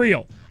liger was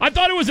real. I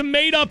thought it was a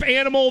made-up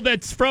animal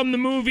that's from the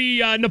movie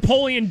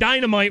Napoleon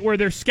Dynamite where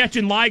they're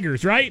sketching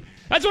ligers, right?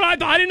 That's what I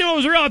thought. I didn't know it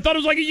was real. I thought it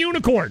was like a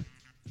unicorn.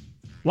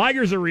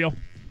 Ligers are real.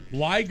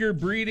 Liger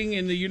breeding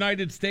in the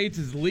United States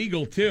is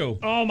legal, too.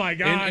 Oh, my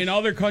gosh. In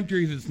other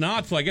countries, it's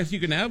not, so I guess you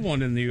can have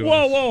one in the U.S.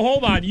 Whoa,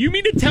 hold on. You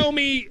mean to tell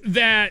me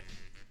that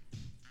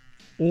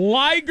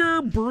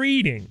liger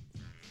breeding,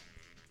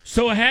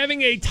 so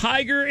having a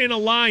tiger and a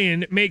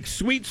lion make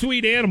sweet,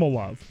 sweet animal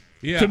love,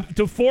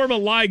 to form a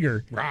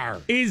liger,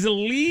 is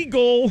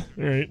legal. All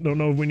right, don't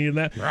know if we need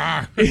that.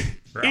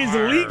 Is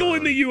legal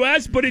in the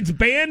U.S., but it's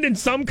banned in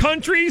some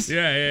countries?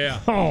 Yeah.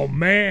 Oh,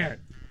 man.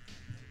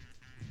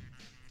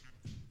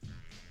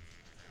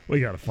 We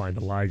got to find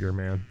a liger,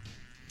 man.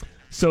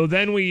 So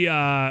then we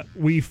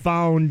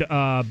found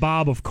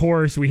Bob, of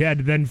course. We had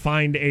to then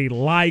find a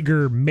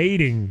liger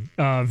mating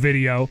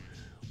video,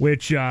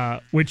 which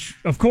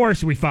of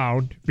course we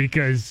found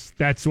because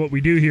that's what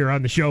we do here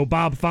on the show.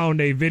 Bob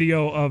found a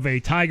video of a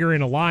tiger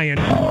and a lion.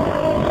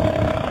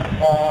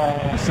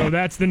 So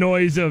that's the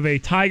noise of a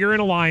tiger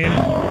and a lion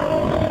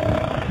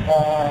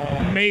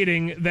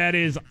mating. That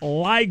is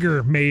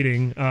liger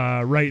mating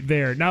right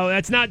there. Now,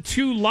 that's not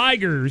two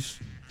ligers.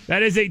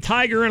 That is a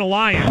tiger and a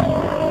lion.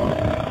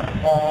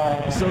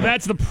 So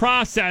that's the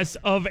process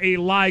of a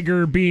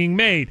liger being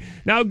made.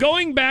 Now,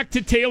 going back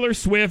to Taylor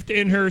Swift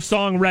in her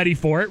song Ready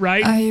For It,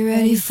 right? Are you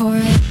ready for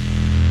it?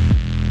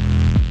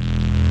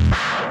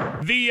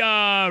 The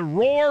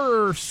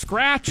roar or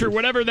scratch or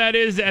whatever that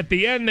is at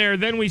the end there,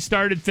 then we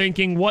started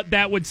thinking what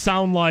that would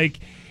sound like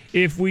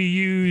if we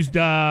used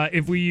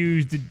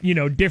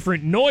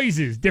different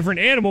noises, different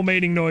animal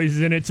mating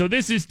noises in it. So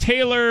this is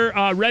Taylor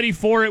Ready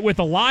For It with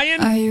a lion.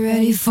 Are you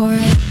ready for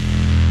it?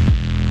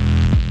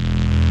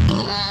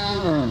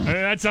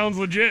 That sounds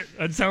legit.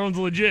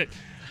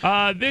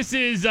 This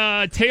is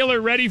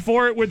Taylor Ready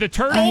For It with a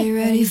turtle. Are you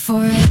ready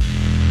for it?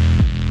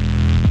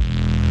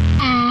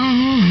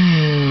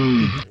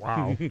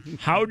 Wow.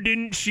 How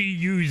didn't she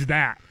use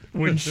that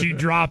when she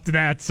dropped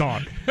that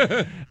song?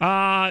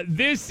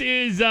 This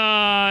is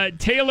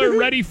Taylor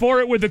Ready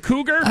For It with a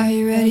cougar. Are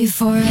you ready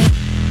for it?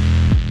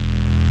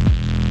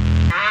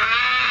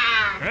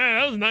 Yeah,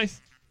 that was nice.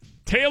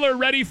 Taylor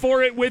Ready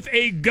For It with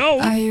a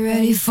goat. Are you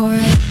ready for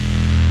it?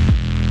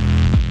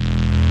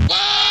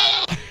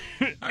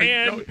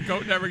 And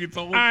goat never gets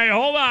old. All right,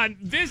 hold on.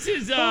 This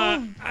is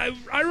I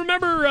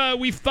remember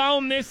we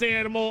found this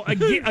animal, a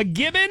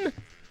gibbon.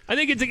 I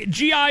think it's a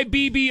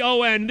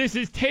Gibbon. This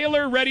is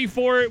Taylor Ready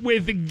For It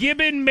with the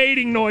gibbon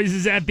mating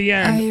noises at the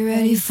end. Are you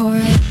ready for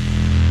it?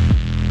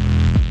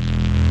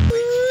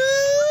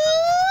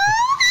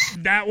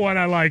 That one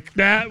I like.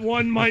 That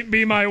one might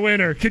be my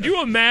winner. Could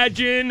you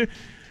imagine?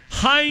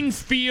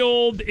 Heinz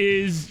Field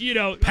is,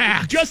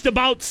 packed. Just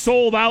about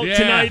sold out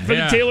tonight for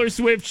the Taylor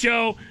Swift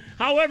show.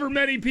 However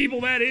many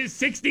people that is,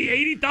 60,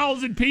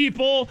 80,000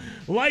 people.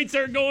 Lights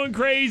are going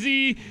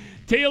crazy.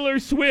 Taylor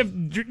Swift,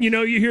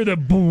 you hear the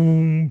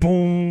boom,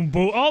 boom,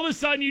 boom. All of a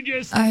sudden you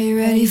just... Are you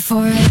ready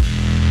for it?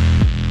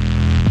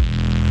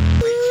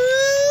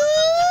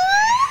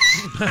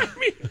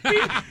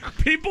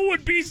 People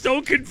would be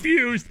so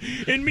confused,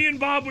 and me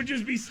and Bob would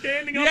just be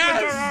standing up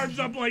with our arms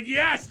up like,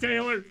 yes,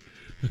 Taylor.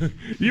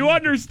 You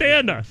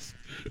understand us.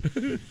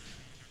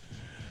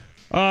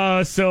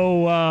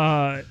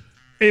 So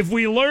if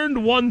we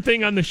learned one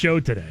thing on the show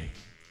today,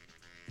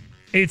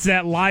 it's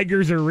that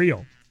ligers are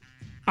real.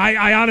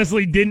 I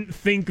honestly didn't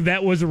think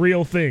that was a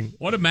real thing.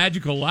 What a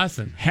magical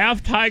lesson.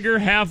 Half tiger,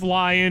 half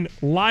lion.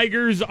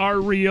 Ligers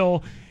are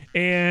real.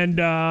 And,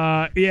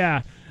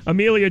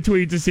 Amelia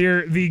tweets us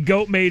here, the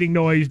goat mating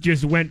noise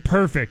just went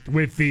perfect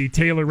with the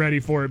Taylor Ready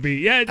For It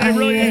beat. Yeah, it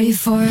really did. Ready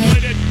for it?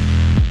 Really did.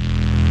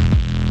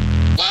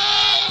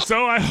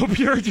 So I hope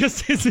you're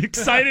just as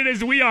excited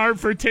as we are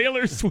for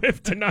Taylor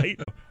Swift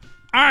tonight.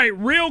 All right,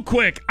 real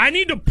quick, I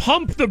need to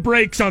pump the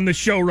brakes on the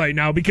show right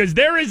now because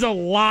there is a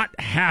lot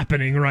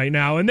happening right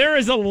now, and there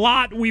is a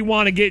lot we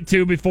want to get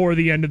to before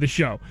the end of the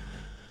show.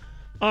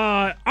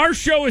 Our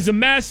show is a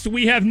mess.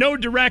 We have no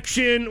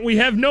direction. We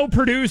have no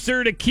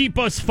producer to keep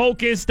us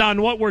focused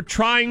on what we're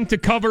trying to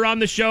cover on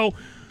the show.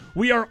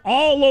 We are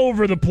all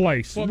over the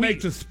place. What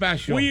makes us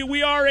special?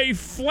 We are a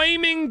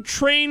flaming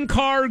train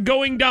car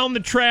going down the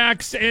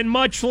tracks, and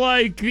much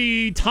like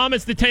the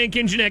Thomas the Tank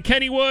Engine at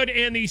Kennywood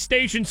and the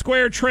Station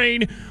Square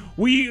train,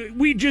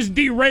 we just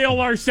derail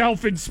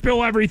ourselves and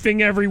spill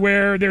everything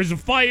everywhere. There's a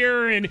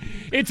fire, and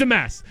it's a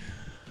mess.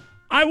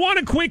 I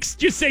want to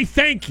just say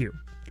thank you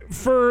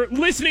for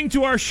listening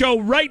to our show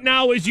right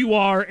now as you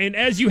are and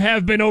as you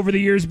have been over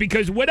the years,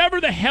 because whatever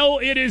the hell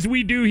it is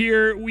we do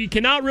here, we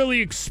cannot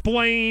really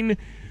explain.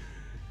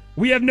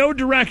 We have no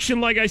direction,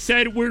 like I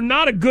said. We're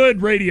not a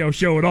good radio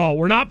show at all.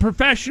 We're not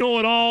professional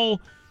at all.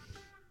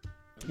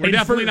 We're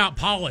definitely not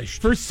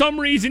polished. For some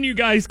reason, you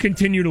guys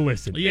continue to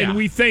listen. Yeah. And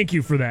we thank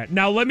you for that.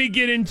 Now, let me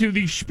get into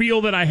the spiel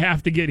that I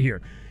have to get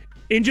here.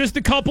 In just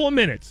a couple of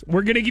minutes,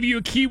 we're going to give you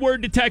a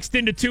keyword to text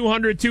into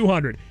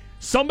 200-200.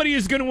 Somebody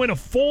is going to win a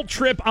full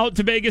trip out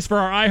to Vegas for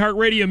our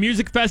iHeartRadio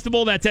Music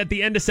Festival. That's at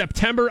the end of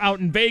September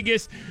out in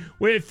Vegas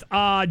with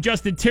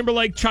Justin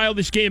Timberlake,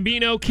 Childish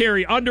Gambino,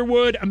 Carrie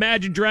Underwood,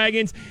 Imagine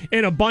Dragons,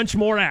 and a bunch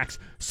more acts.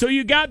 So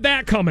you got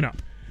that coming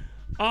up.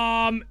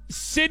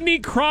 Sidney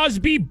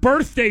Crosby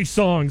birthday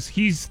songs.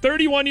 He's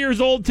 31 years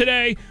old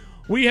today.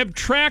 We have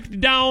tracked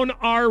down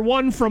our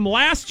one from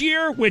last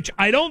year, which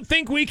I don't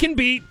think we can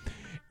beat.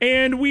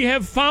 And we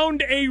have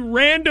found a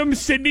random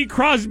Sidney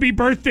Crosby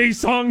birthday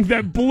song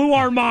that blew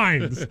our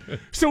minds.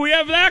 So we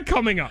have that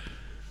coming up.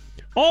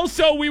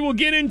 Also, we will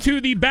get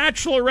into The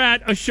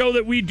Bachelorette, a show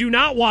that we do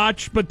not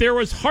watch, but there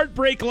was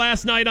heartbreak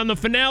last night on the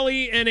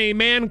finale, and a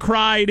man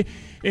cried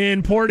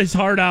and poured his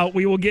heart out.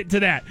 We will get to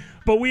that.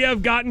 But we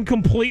have gotten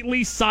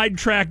completely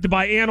sidetracked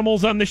by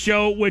animals on the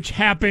show, which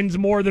happens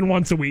more than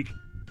once a week.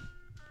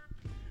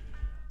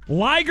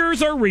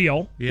 Ligers are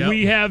real. Yep.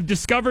 We have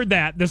discovered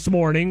that this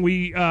morning.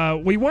 We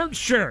weren't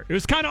sure. It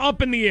was kind of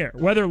up in the air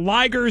whether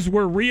ligers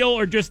were real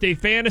or just a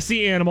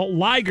fantasy animal.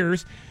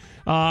 Ligers,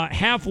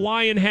 half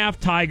lion, half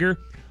tiger.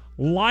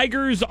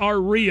 Ligers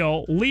are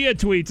real. Leah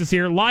tweets us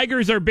here.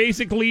 Ligers are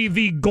basically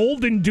the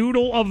golden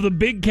doodle of the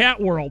big cat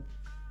world.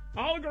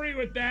 I'll agree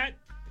with that.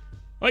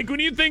 Like,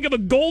 when you think of a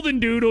golden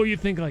doodle, you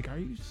think, like, are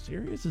you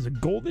serious? Is a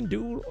golden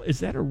doodle?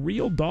 Is that a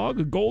real dog,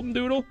 a golden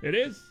doodle? It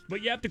is.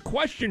 But you have to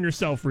question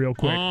yourself real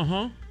quick.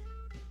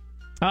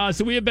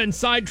 So we have been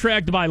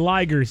sidetracked by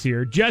ligers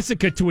here.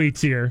 Jessica tweets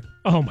here.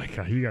 Oh, my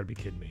God. You got to be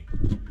kidding me.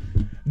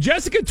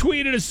 Jessica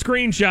tweeted a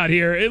screenshot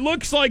here. It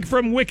looks like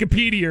from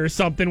Wikipedia or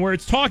something where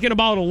it's talking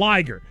about a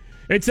liger.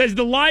 It says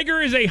the liger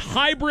is a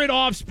hybrid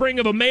offspring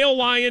of a male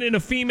lion and a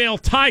female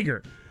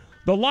tiger.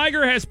 The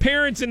liger has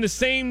parents in the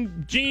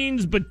same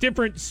genes but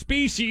different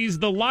species.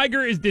 The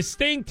liger is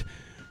distinct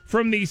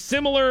from the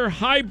similar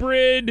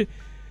hybrid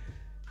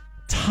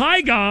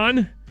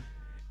tigon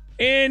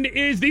and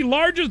is the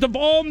largest of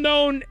all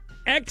known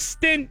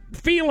extant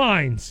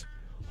felines.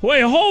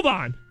 Wait, hold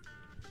on.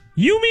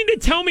 You mean to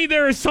tell me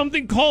there is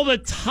something called a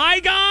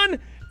tigon?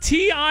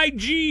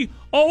 Tigon.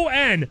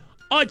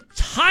 A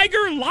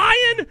tiger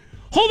lion?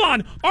 Hold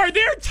on. Are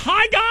there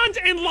tigons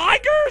and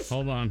ligers?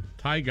 Hold on.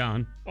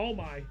 Tigon. Oh,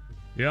 my.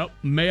 Yep.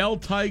 Male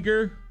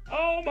tiger.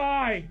 Oh,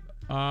 my.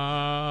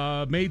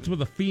 Mates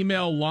with a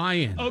female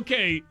lion.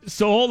 Okay,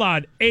 so hold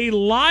on. A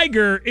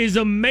liger is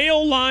a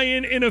male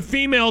lion and a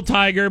female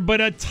tiger, but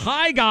a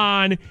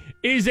tigon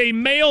is a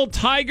male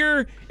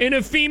tiger and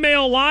a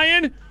female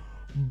lion?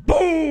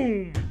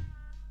 Boom!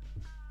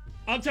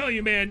 I'll tell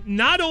you, man,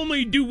 not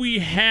only do we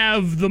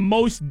have the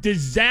most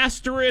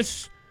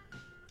disastrous,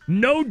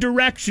 no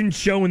direction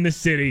show in the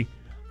city,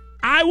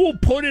 I will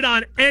put it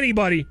on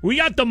anybody. We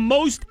got the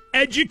most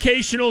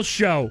educational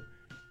show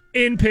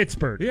in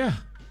Pittsburgh. Yeah.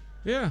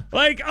 Yeah.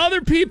 Like,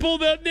 other people,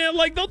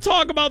 they'll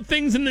talk about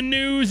things in the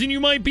news, and you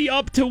might be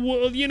up to,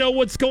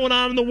 what's going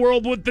on in the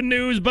world with the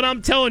news, but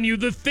I'm telling you,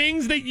 the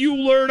things that you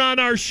learn on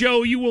our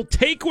show, you will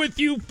take with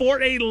you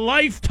for a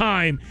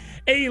lifetime.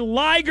 A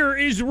liger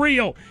is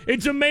real.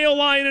 It's a male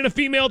lion and a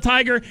female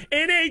tiger,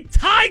 and a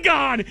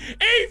tigon,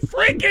 a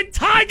freaking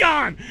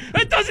tigon.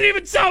 That doesn't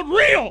even sound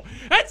real.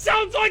 That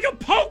sounds like a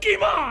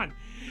Pokemon.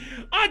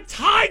 A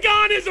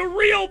tigon is a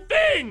real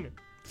thing.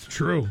 It's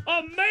true.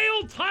 A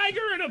male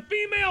tiger and a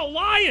female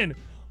lion.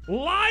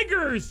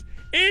 Ligers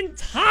and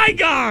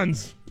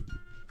tigons.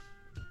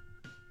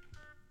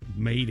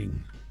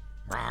 Mating.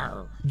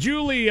 Rawr.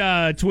 Julie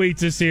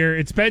tweets us here.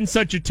 It's been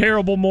such a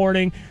terrible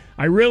morning.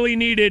 I really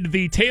needed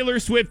the Taylor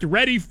Swift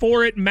Ready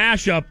For It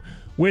mashup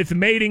with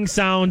mating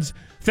sounds.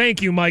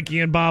 Thank you, Mikey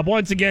and Bob.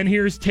 Once again,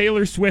 here's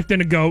Taylor Swift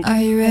and a goat. Are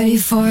you ready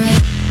for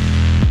it?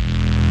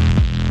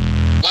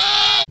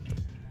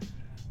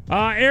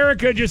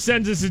 Erica just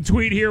sends us a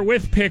tweet here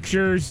with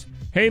pictures.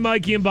 Hey,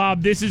 Mikey and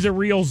Bob, this is a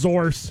real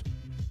Zorse.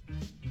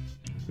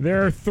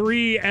 There are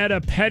 3 at a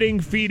petting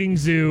feeding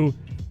zoo.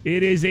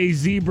 It is a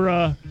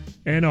zebra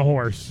and a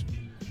horse.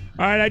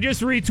 All right, I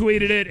just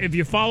retweeted it. If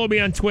you follow me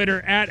on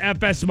Twitter, at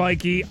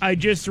FSMikey, I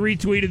just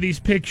retweeted these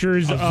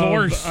pictures of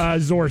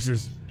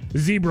Zorses,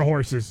 zebra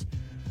horses.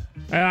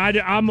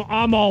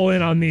 I'm all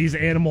in on these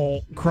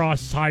animal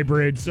cross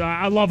hybrids.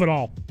 I love it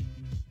all.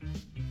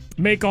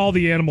 Make all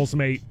the animals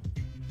mate.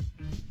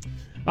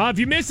 If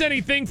you miss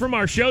anything from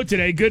our show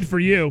today, good for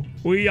you.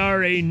 We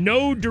are a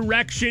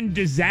no-direction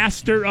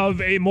disaster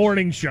of a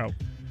morning show.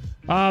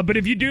 But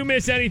if you do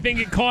miss anything,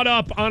 get caught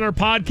up on our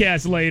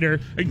podcast later.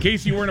 In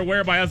case you weren't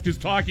aware by us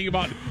just talking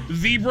about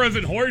zebras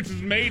and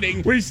horses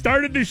mating. We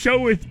started the show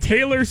with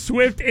Taylor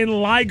Swift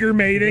and liger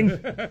mating.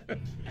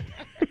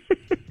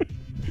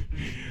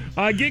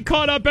 Get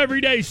caught up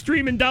every day.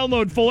 Stream and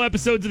download full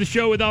episodes of the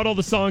show without all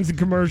the songs and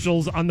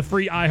commercials on the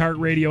free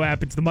iHeartRadio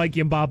app. It's the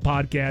Mikey and Bob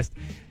podcast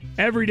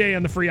every day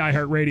on the free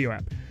iHeartRadio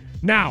app.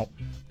 Now,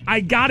 I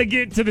got to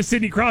get to the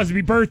Sidney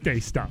Crosby birthday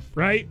stuff,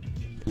 right?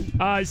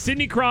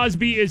 Sidney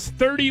Crosby is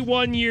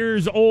 31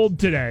 years old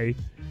today.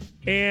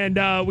 And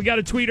we got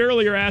a tweet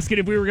earlier asking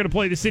if we were going to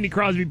play the Sidney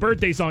Crosby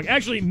birthday song.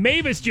 Actually,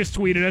 Mavis just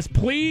tweeted us,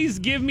 please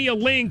give me a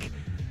link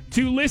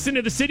to listen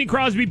to the Sidney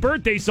Crosby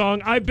birthday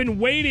song. I've been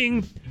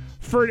waiting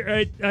for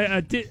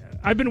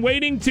I've been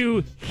waiting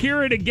to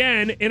hear it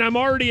again, and I'm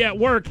already at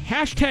work. #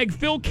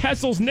 Phil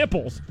Kessel's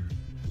nipples.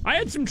 I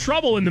had some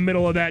trouble in the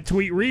middle of that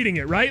tweet reading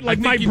it, right? Like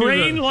my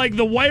brain, like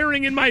the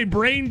wiring in my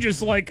brain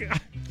just like...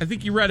 I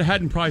think you read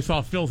ahead and probably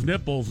saw Phil's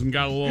nipples and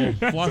got a little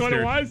flustered. That's what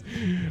it was?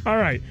 All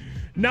right.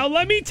 Now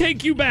let me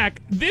take you back.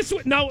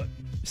 Now,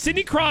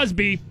 Sidney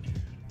Crosby,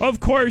 of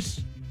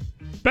course,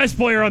 best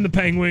player on the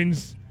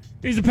Penguins.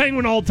 He's a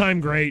Penguin all-time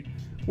great.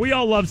 We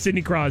all love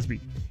Sidney Crosby.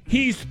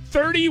 He's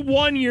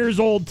 31 years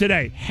old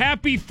today.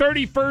 Happy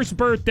 31st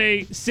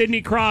birthday,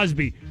 Sidney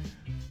Crosby.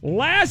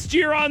 Last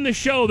year on the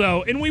show,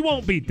 though, and we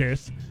won't beat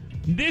this,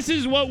 this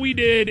is what we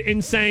did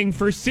and sang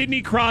for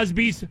Sidney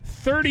Crosby's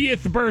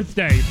 30th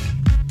birthday.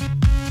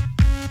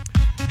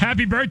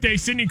 Happy birthday,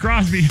 Sidney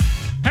Crosby.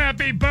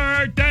 Happy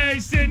birthday,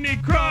 Sidney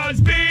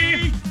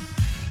Crosby.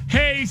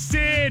 Hey,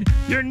 Sid,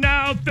 you're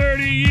now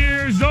 30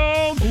 years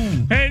old,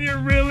 and you're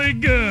really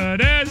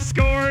good at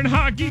scoring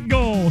hockey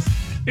goals.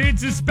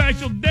 It's a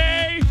special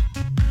day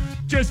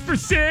just for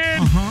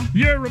Sid.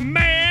 You're a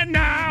man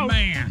now.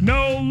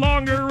 No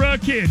longer a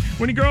kid.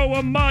 When you grow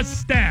a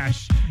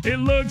mustache, it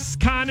looks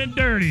kind of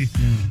dirty.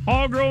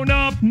 All grown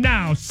up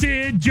now.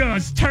 Sid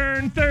just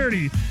turned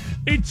 30.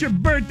 It's your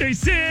birthday,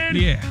 Sid.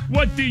 Yeah.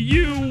 What do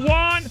you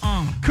want?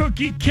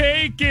 Cookie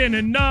cake and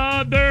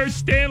another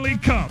Stanley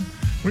Cup.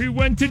 We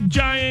went to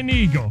Giant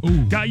Eagle.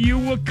 Got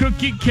you a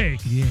cookie cake.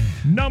 Yeah.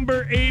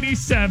 Number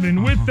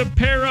 87 with a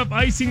pair of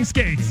icing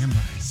skates.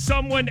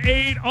 Someone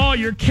ate all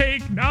your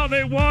cake. Now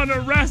they want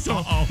to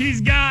wrestle. He's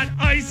got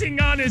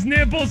icing on his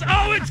nipples.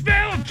 Oh, it's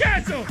Phil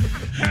Kessel.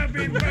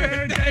 Happy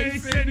birthday,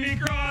 Sidney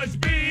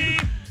Crosby.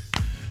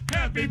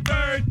 Happy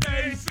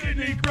birthday,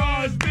 Sidney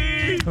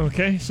Crosby.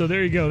 Okay, so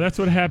there you go. That's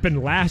what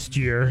happened last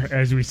year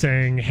as we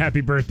sang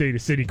happy birthday to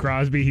Sidney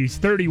Crosby. He's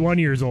 31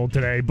 years old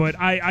today, but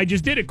I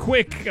just did it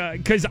quick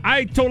because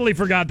I totally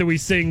forgot that we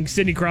sing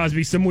Sidney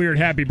Crosby some weird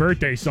happy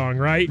birthday song,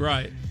 right?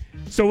 Right.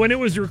 So when it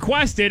was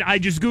requested, I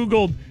just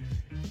Googled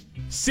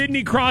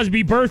Sidney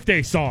Crosby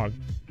birthday song,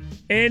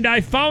 and I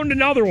found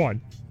another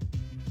one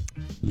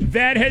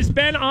that has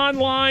been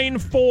online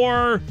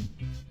for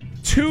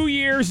 2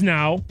 years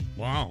now.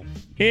 Wow.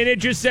 And it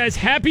just says,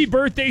 happy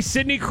birthday,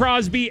 Sidney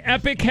Crosby,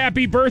 epic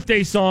happy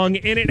birthday song,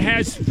 and it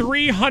has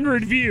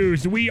 300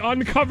 views. We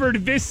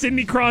uncovered this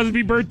Sidney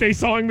Crosby birthday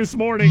song this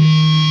morning.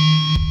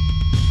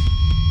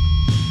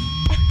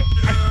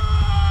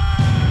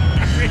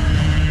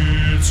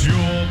 It's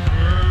your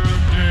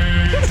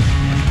birthday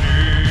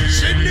today,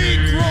 Sidney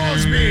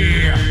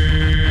Crosby.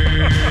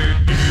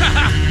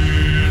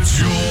 It's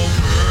your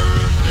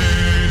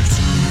birthday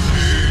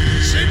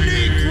today,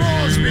 Sidney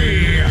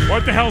Crosby.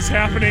 What the hell's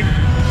happening?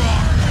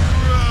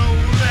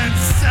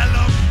 Let's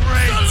celebrate.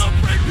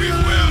 We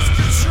lose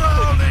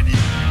control and you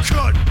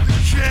cut the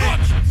cake.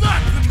 The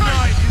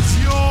night is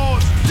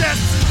yours.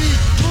 Destiny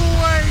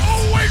awaits.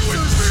 Oh, wait with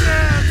me.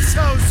 Share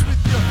toast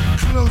with your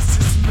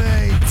closest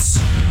mates.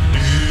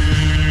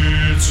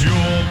 It's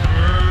your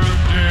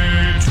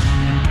birthday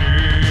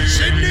today,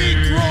 Sidney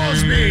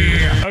Crosby.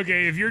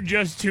 Okay, if you're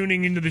just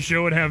tuning into the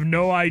show and have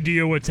no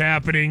idea what's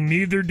happening,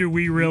 neither do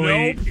we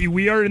really. Nope.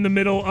 We are in the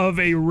middle of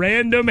a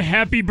random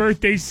happy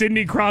birthday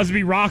Sidney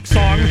Crosby rock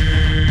song.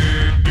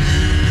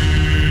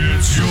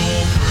 It's your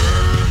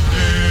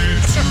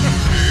birthday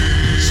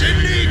today,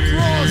 Sidney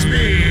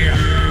Crosby.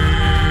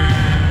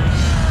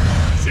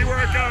 See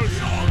where it goes.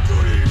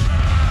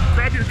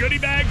 Grab your goodie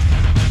bag.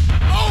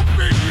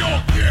 Open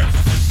your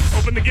gifts.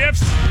 Open the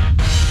gifts.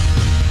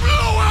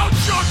 Blow out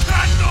your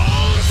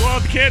candles. Blow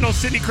out the candles,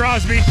 Sidney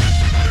Crosby.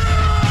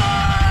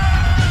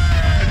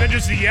 And then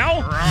just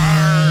yell. All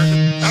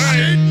right.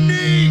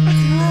 Sidney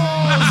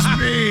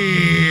Crosby.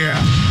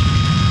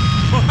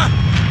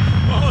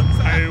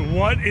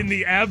 What in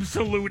the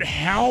absolute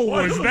hell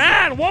was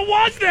that? What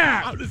was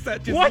that? How does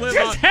that just what live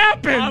just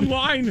happened?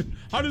 Online.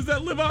 How does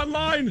that live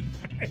online?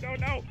 I don't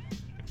know.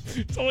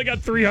 It's only got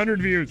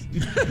 300 views.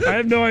 I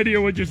have no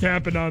idea what just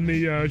happened on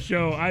the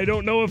show. I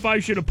don't know if I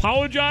should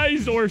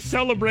apologize or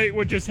celebrate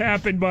what just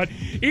happened, but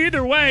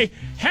either way,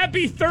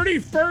 happy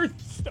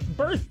 31st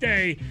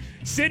birthday,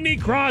 Sidney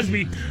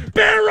Crosby.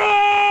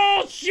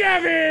 Barrel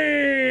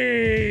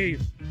Chevy!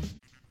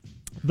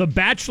 The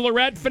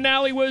Bachelorette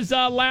finale was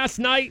last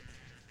night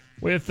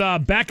with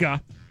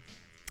Becca.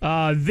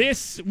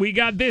 We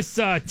got this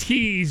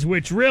tease,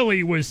 which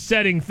really was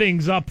setting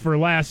things up for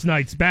last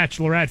night's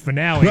Bachelorette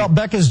finale. Well,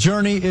 Becca's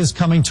journey is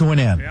coming to an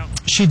end. Yeah.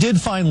 She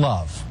did find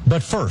love.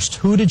 But first,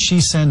 who did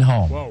she send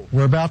home? Whoa.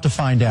 We're about to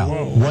find out.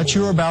 Whoa. What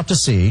you're about to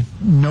see,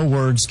 no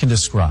words can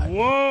describe.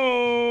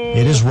 Whoa!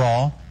 It is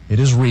raw. It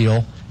is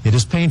real. It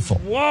is painful.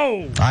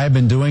 Whoa! I have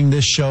been doing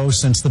this show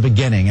since the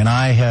beginning, and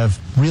I have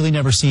really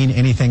never seen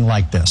anything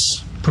like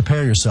this.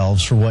 prepare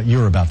yourselves for what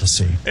you're about to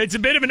see. It's a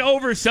bit of an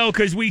oversell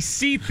because we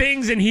see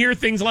things and hear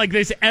things like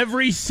this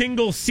every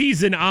single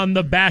season on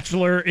The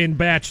Bachelor and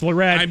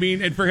Bachelorette. I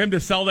mean, and for him to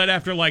sell that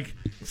after like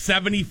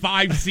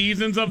 75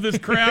 seasons of this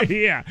crap.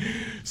 Yeah.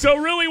 So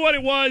really what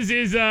it was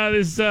is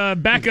this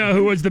Becca,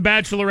 who was the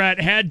Bachelorette,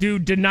 had to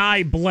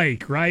deny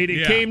Blake, right?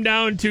 It came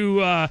down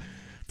to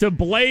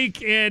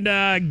Blake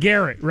and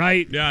Garrett,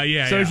 right?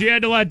 Yeah. So she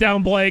had to let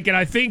down Blake, and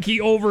I think he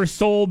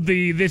oversold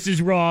the this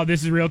is raw,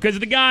 this is real, because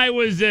the guy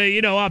was,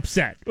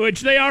 upset,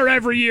 which they are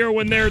every year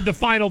when they're the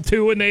final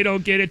two and they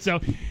don't get it. So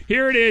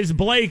here it is,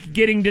 Blake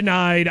getting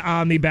denied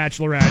on The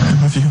Bachelorette.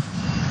 I love you.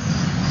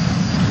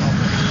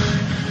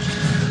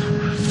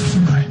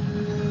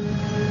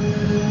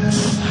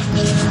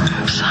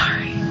 I'm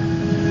sorry.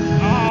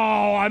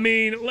 Oh, I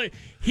mean,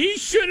 he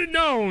should have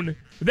known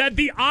that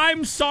the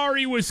I'm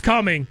sorry was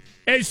coming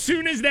as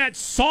soon as that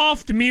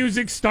soft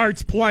music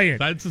starts playing.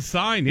 That's a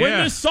sign, yeah.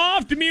 When the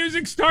soft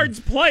music starts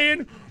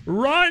playing,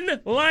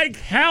 run like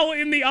hell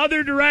in the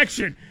other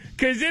direction,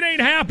 because it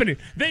ain't happening.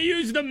 They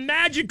use the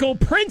magical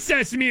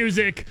princess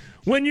music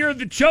when you're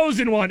the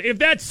chosen one. If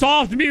that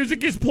soft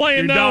music is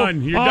playing, You're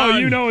done.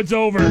 you know it's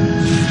over.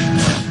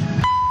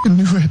 I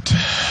knew it.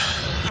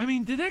 I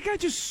mean, did that guy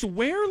just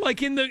swear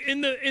like in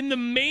the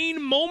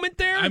main moment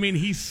there? I mean,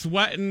 he's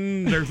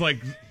sweating. There's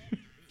like,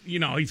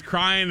 he's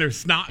crying. There's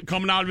snot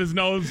coming out of his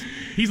nose.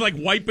 He's like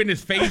wiping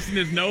his face and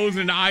his nose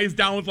and eyes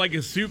down with like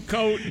a suit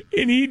coat.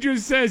 And he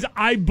just says,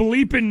 "I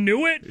bleeping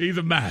knew it." He's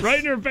a mess. Right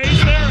in her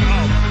face there.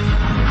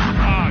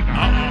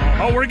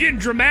 Oh, we're getting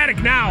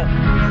dramatic now.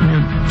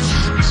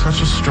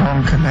 Such a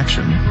strong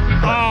connection.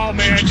 Oh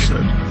man. She just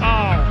said,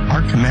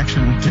 our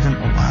connection didn't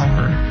allow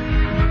her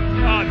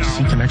to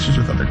see connections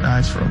with other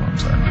guys for a long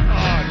time. Oh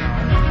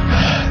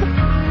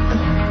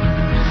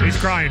no. He's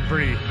crying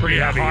pretty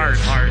heavy. Hard.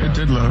 I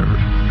did love her.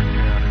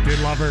 Yeah, did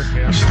love her.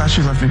 Yeah. I just thought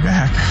she loved me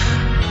back.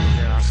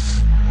 Yeah.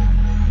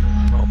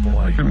 Oh boy.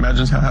 I can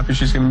imagine how happy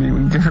she's going to be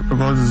when Garrett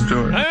proposes to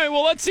her. All right,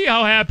 well, let's see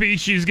how happy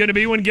she's going to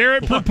be when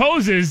Garrett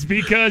proposes,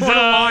 because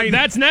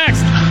that's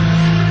next.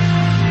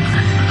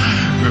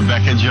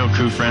 Rebecca Jill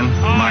Kufrin,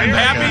 my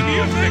happy Becca.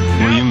 music.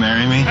 Will you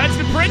marry me? That's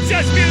the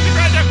princess music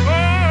right there.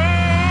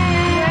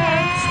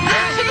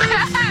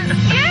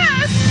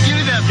 Yes! Give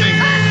me that thing.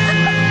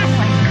 Oh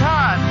my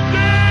God.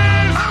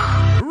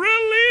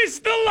 Release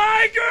the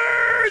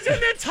Ligers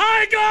and the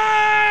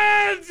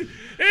Tigers!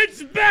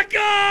 It's Becca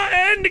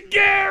and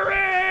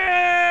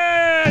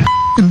Garrett!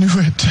 I knew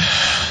it.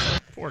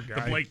 Poor guy.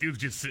 The Blake dude's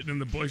just sitting in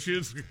the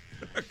bushes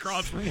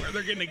across from where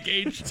they're getting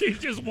engaged. He's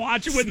just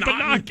watching with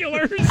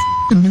binoculars.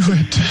 I knew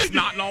it.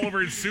 Snotting all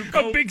over his suit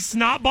coat. A big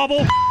snot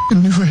bubble. I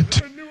knew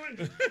it. I knew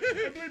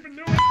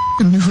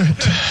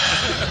it.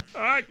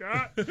 Oh,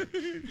 God.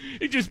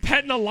 He just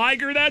petting a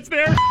liger that's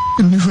there.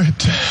 I knew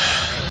it.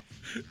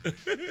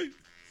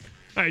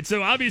 All right,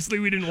 so obviously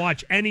we didn't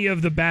watch any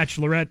of The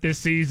Bachelorette this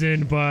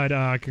season,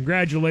 but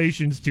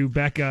congratulations to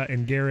Becca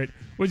and Garrett.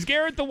 Was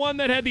Garrett the one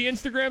that had the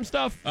Instagram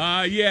stuff?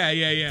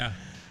 Yeah.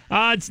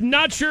 It's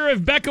not sure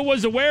if Becca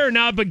was aware or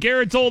not, but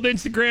Garrett's old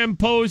Instagram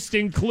post,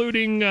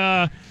 including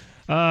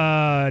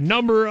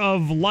number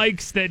of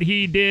likes that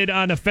he did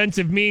on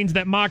offensive memes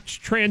that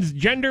mocked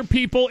transgender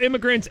people,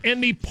 immigrants,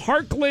 and the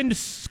Parkland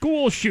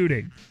school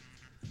shooting.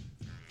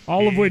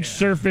 All of which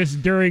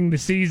surfaced during the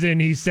season.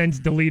 He's since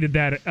deleted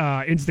that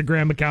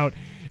Instagram account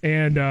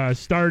and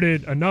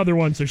started another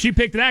one. So she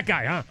picked that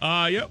guy, huh?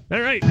 Yep.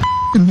 All right.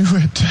 I knew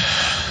it.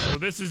 So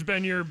this has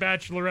been your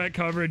Bachelorette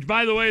coverage.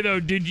 By the way,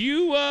 though, did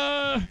you...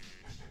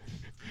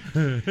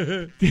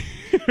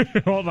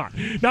 Hold on.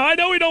 Now, I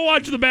know we don't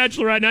watch The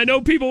Bachelorette, and I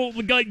know people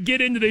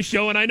get into this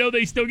show, and I know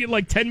they still get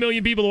like 10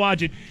 million people to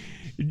watch it.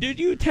 Did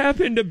you tap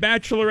into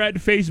Bachelorette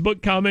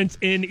Facebook comments,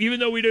 and even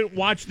though we didn't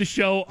watch the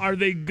show, are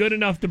they good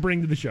enough to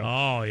bring to the show?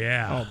 Oh,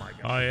 yeah. Oh, my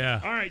God. Oh,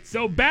 yeah. All right,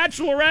 so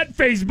Bachelorette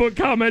Facebook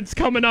comments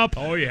coming up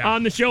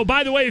on the show.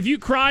 By the way, if you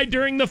cried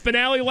during the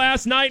finale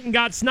last night and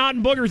got snot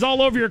and boogers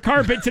all over your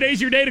carpet,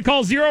 today's your day to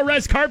call Zero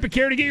Res Carpet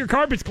Care to get your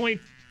carpets clean.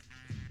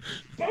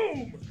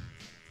 Boom!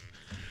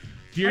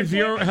 Dear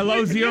Zero,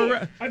 hello,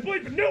 Zero. I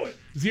bleeping knew it.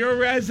 Zero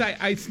Res,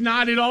 I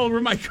snotted all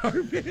over my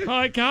carpet.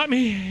 Oh, it got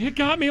me. It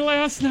got me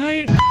last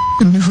night.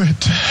 I knew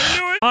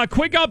it.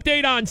 Quick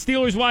update on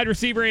Steelers wide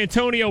receiver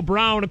Antonio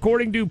Brown.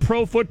 According to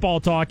Pro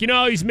Football Talk,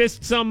 he's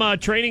missed some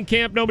training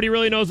camp. Nobody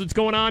really knows what's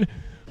going on.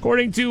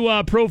 According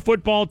to Pro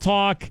Football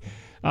Talk,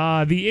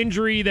 the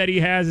injury that he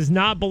has is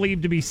not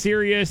believed to be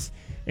serious,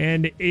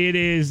 and it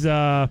is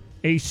a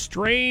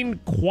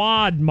strained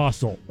quad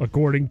muscle,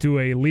 according to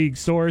a league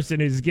source,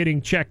 and is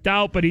getting checked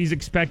out, but he's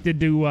expected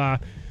to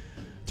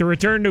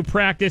return to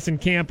practice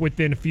and camp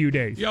within a few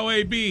days. Yo,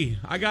 AB,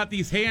 I got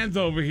these hands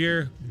over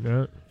here.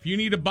 Yeah. If you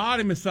need a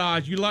body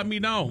massage, you let me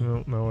know. I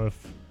don't know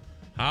if...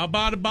 How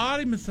about a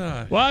body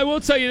massage? Well, I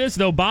will tell you this,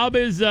 though.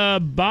 Bob's,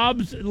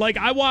 like,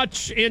 I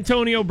watch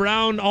Antonio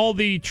Brown, all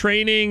the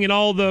training and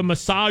all the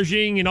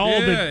massaging and all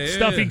the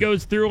stuff he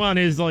goes through on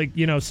his,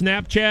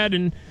 Snapchat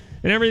and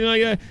everything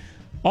like that.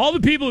 All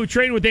the people who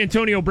train with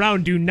Antonio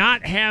Brown do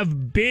not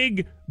have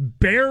big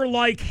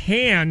bear-like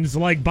hands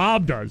like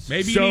Bob does.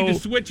 Maybe you need to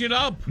switch it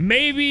up.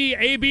 Maybe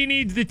AB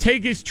needs to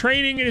take his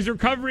training and his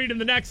recovery to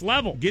the next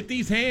level. Get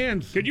these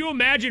hands. Could you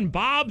imagine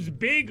Bob's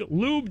big,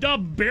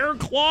 lubed-up bear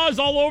claws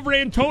all over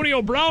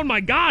Antonio Brown? My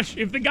gosh,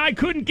 if the guy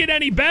couldn't get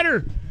any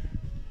better.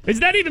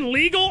 Is that even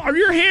legal? Are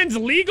your hands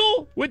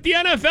legal with the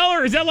NFL,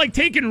 or is that like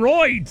taking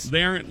roids?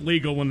 They aren't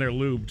legal when they're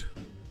lubed.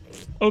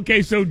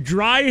 Okay, so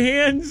dry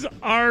hands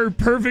are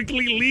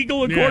perfectly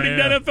legal according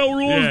to NFL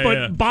rules,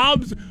 but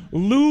Bob's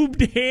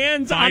lubed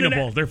hands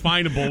finable. They're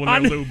finable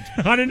when they're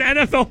lubed. On an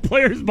NFL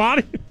player's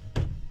body?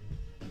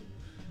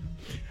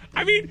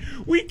 I mean,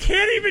 we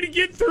can't even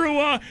get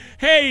through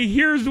hey,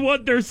 here's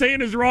what they're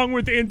saying is wrong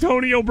with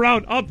Antonio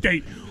Brown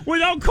update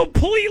without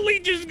completely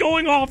just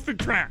going off the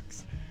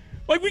tracks.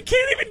 Like, we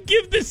can't even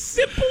give the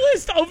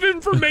simplest of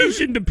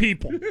information to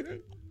people.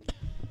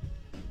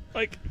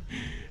 Like,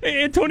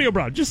 hey, Antonio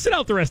Brown, just sit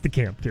out the rest of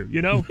camp, too,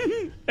 you know?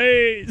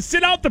 Hey,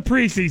 sit out the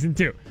preseason,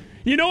 too.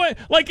 You know what?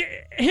 Like,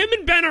 him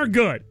and Ben are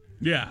good.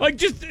 Yeah. Like,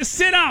 just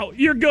sit out.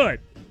 You're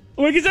good.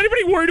 Like, is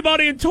anybody worried about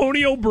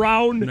Antonio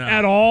Brown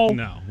at all?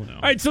 No.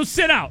 All right, so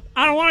sit out.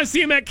 I don't want to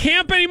see him at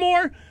camp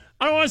anymore.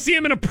 I don't want to see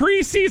him in a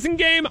preseason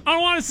game. I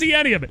don't want to see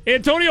any of it.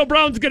 Antonio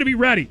Brown's going to be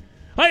ready.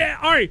 All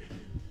right.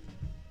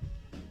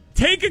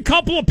 Take a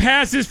couple of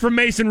passes from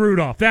Mason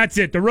Rudolph. That's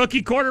it. The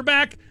rookie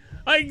quarterback.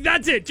 Like,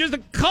 that's it. Just a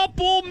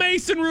couple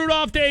Mason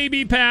Rudolph to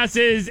AB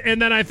passes,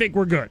 and then I think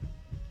we're good.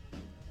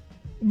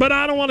 But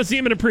I don't want to see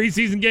him in a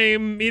preseason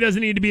game. He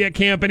doesn't need to be at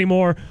camp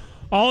anymore.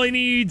 All he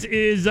needs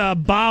is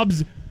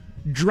Bob's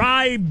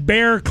dry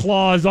bear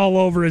claws all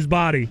over his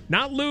body.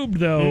 Not lubed,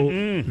 though.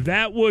 Mm-mm.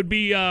 That would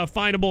be a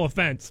finable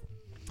offense.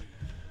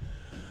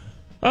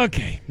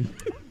 Okay.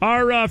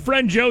 Our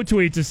friend Joe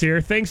tweets us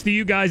here. Thanks to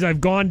you guys,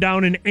 I've gone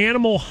down an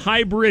animal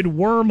hybrid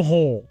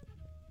wormhole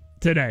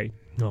today.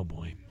 Oh,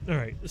 boy. All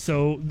right,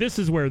 so this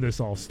is where this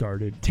all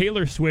started.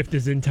 Taylor Swift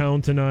is in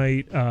town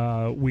tonight.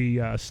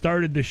 We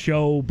started the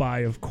show by,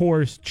 of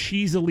course,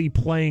 cheesily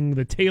playing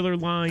the Taylor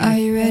line. Are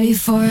you ready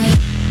for it?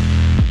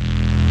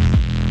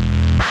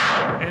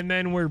 And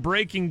then we're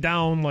breaking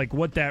down like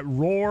what that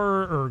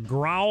roar or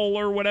growl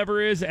or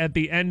whatever is at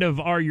the end of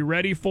Are You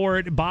Ready For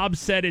It? Bob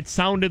said it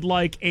sounded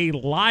like a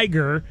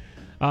liger.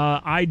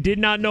 I did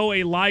not know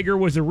a liger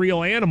was a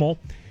real animal.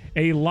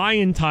 A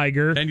lion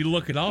tiger. And you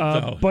look it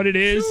up, though. But it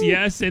is,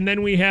 yes. And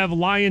then we have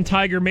lion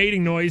tiger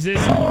mating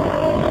noises.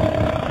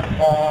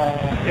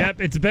 Yep,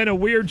 it's been a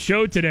weird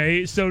show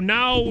today. So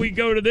now we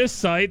go to this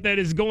site that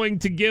is going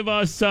to give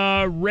us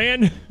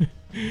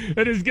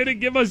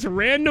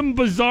random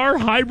bizarre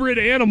hybrid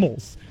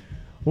animals.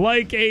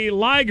 Like a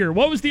liger.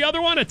 What was the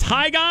other one? A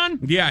tigon?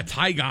 Yeah,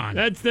 tigon.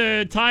 That's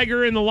the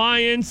tiger and the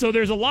lion. So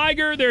there's a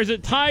liger, there's a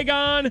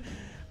tigon.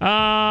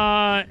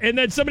 And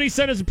then somebody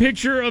sent us a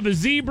picture of a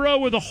zebra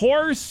with a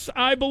horse,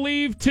 I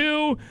believe,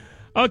 too.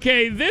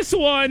 Okay, this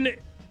one,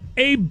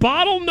 a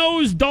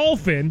bottlenose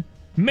dolphin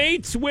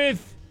mates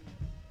with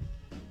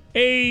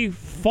a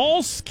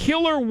false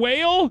killer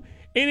whale,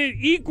 and it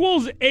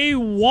equals a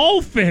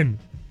wolfin.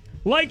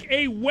 Like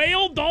a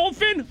whale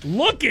dolphin?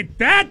 Look at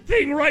that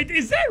thing right.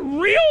 Is that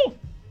real?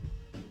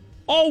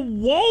 A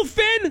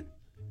wolfin?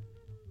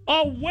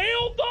 A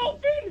whale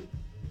dolphin?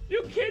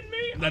 You kidding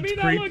me? That's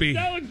creepy.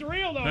 That looks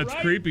real, though, That's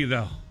right? creepy,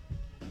 though.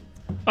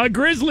 A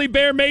grizzly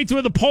bear mates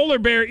with a polar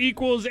bear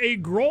equals a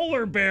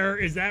growler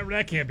bear.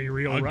 That can't be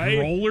real, right? A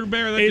growler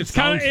bear? That just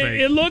sounds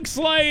fake. It looks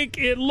like.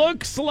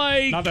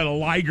 Not that a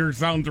liger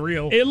sounds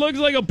real. It looks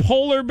like a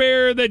polar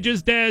bear that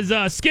just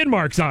has skid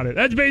marks on it.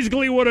 That's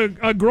basically what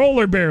a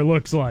growler bear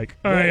looks like.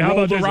 All right, how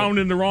about this around one?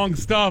 in the wrong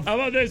stuff. How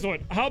about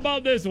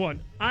this one?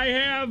 I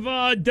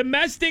have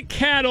domestic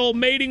cattle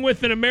mating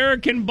with an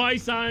American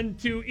bison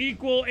to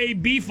equal a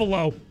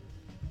beefalo.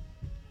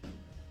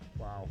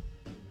 Wow.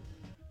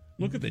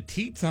 Look at the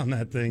teats on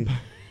that thing.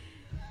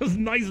 Those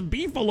nice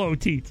beefalo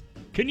teats.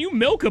 Can you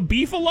milk a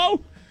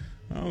beefalo?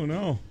 Oh,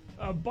 no.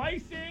 A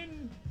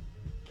bison,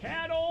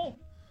 cattle.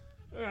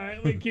 All right,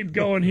 let me keep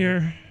going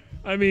here.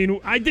 I mean,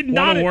 I did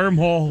not. What a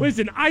wormhole.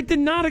 Listen, I did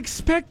not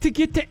expect to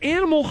get to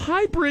animal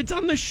hybrids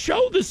on the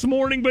show this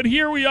morning, but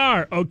here we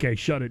are. Okay,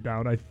 shut it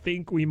down. I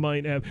think we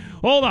might have.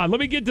 Hold on, let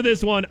me get to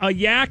this one. A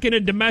yak and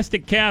a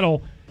domestic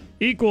cattle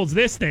equals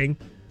this thing,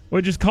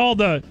 which is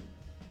called a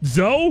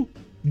DZO.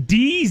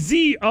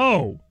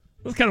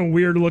 That's kind of a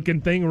weird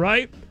looking thing,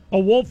 right? A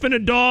wolf and a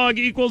dog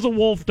equals a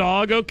wolf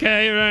dog.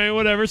 Okay, all right,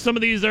 whatever. Some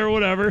of these are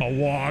whatever. A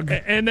wog.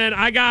 And then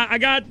I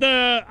got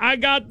the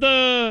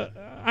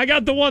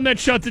one that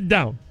shuts it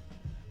down.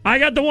 I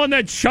got the one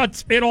that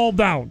shuts it all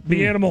down.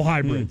 The animal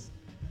hybrids.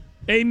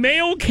 A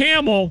male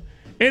camel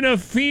and a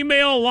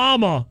female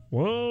llama.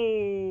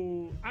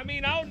 Whoa. I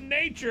mean, out in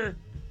nature,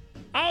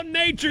 Out in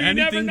nature, you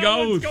Anything never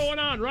know what's goes. going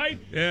on, right?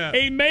 Yeah.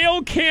 A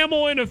male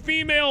camel and a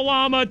female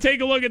llama.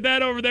 Take a look at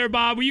that over there,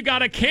 Bob. You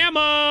got a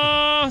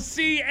cama.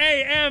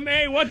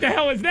 C-A-M-A. What the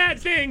hell is that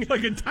thing?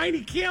 Like a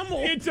tiny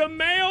camel. It's a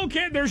male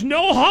camel. There's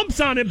no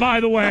humps on it, by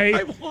the way.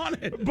 I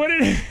want it. But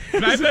it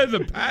Can I have it as a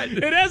pet?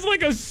 It has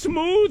like a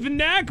smooth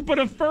neck, but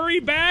a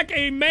furry back.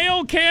 A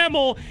male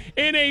camel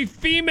and a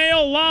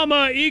female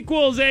llama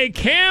equals a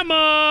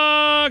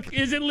cama.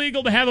 Is it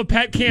legal to have a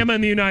pet cama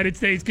in the United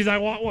States? Because I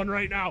want one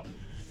right now.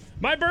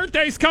 My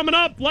birthday's coming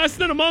up, less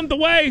than a month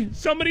away.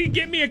 Somebody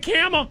get me a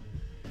cama.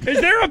 Is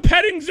there a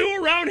petting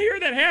zoo around here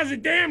that has a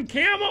damn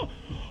cama?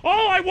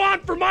 All I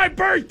want for my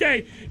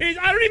birthday is,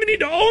 I don't even need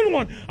to own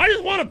one. I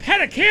just want to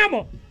pet a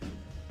cama.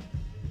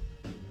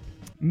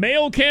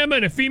 Male cama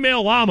and a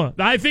female llama.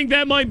 I think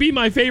that might be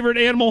my favorite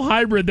animal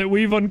hybrid that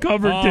we've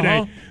uncovered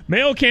today.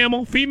 Male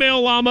camel,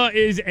 female llama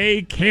is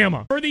a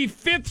cama. For the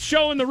 5th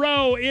show in the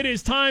row, it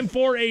is time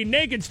for a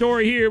naked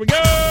story. Here we go.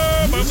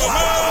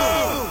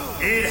 Whoa!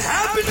 It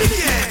happened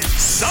again.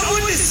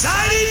 Someone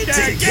decided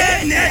to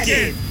get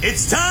naked.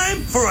 It's time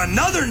for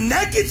another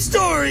naked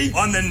story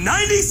on the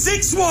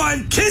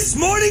 96.1 Kiss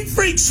Morning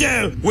Freak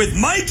Show with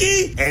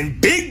Mikey and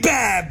Big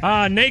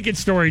Bab. Naked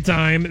story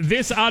time.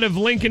 This out of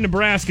Lincoln,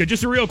 Nebraska.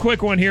 Just a real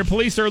quick one here.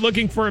 Police are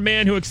looking for a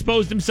man who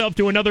exposed himself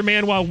to another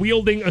man while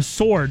wielding a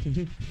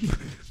sword.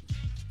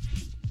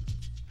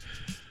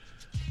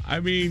 I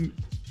mean,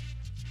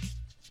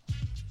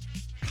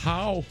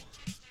 how?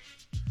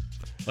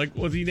 Like,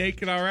 was he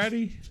naked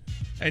already?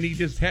 And he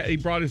just he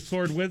brought his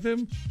sword with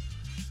him?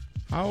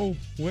 How?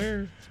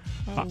 Where?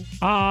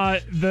 How?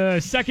 The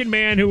second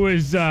man who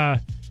was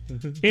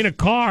in a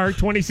car,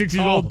 26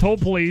 years old,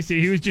 told police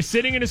he was just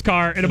sitting in his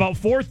car at about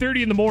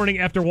 4:30 in the morning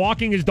after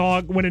walking his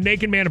dog when a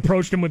naked man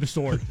approached him with a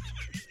sword.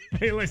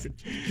 Hey, listen,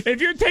 if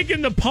you're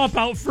taking the pup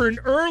out for an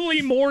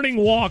early morning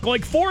walk,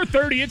 like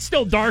 4:30, it's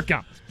still dark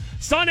out.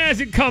 Sun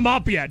hasn't come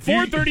up yet.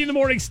 4:30 in the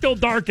morning, still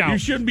dark out. You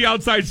shouldn't be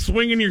outside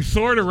swinging your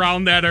sword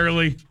around that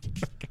early.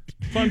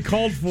 It's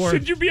uncalled for.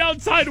 Should you be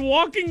outside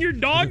walking your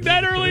dog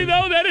that early,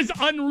 though? That is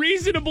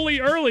unreasonably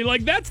early.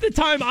 Like, that's the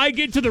time I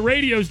get to the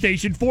radio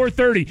station,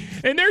 4:30,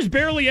 and there's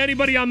barely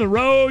anybody on the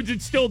roads.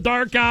 It's still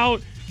dark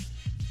out.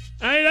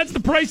 I mean, that's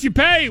the price you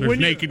pay. There's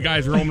naked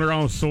guys roaming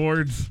around with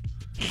swords.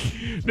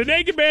 The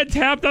naked man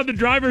tapped on the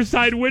driver's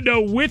side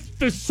window with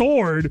the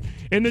sword,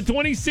 and the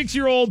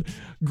 26-year-old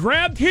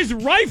grabbed his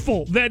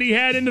rifle that he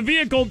had in the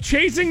vehicle,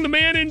 chasing the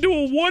man into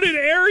a wooded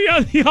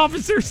area, the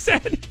officer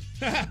said.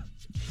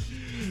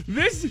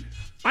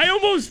 I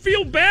almost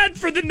feel bad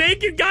for the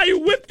naked guy who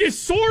whipped his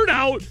sword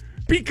out,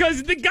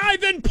 because the guy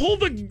then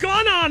pulled a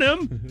gun on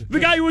him, the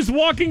guy who was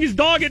walking his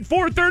dog at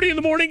 4:30 in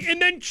the morning, and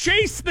then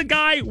chased the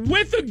guy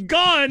with a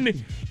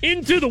gun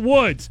into the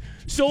woods.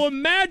 So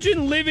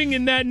imagine living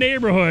in that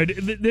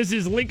neighborhood. This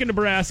is Lincoln,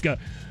 Nebraska.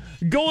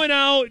 Going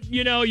out,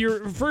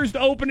 you're first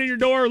opening your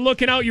door,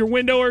 looking out your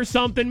window or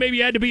something. Maybe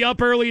you had to be up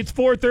early. It's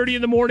 4:30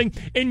 in the morning.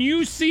 And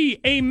you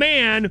see a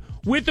man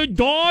with a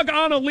dog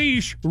on a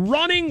leash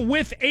running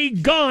with a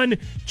gun,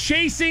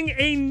 chasing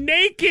a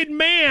naked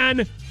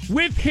man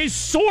with his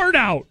sword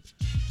out.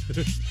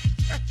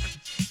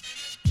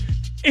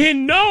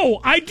 And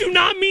no, I do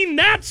not mean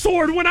that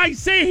sword when I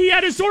say he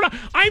had a sword out.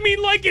 I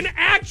mean like an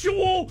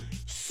actual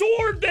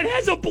sword that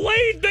has a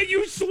blade that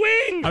you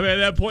swing. I mean, at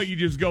that point, you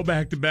just go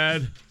back to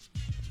bed.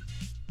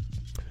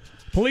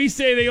 Police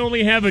say they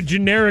only have a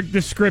generic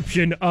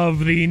description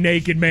of the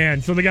naked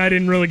man, so the guy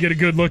didn't really get a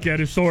good look at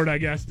his sword, I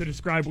guess, to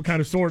describe what kind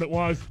of sword it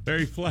was.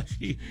 Very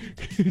fleshy.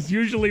 Because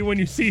usually when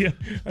you see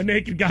a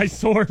naked guy's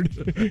sword,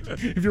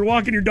 if you're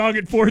walking your dog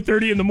at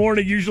 4:30 in the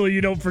morning, usually you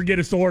don't forget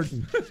a sword.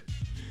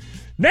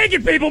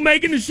 Naked people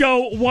making the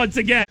show once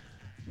again.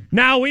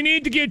 Now, we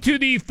need to get to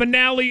the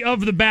finale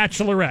of The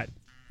Bachelorette.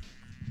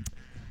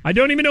 I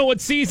don't even know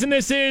what season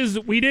this is.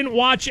 We didn't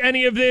watch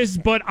any of this,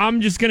 but I'm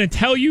just going to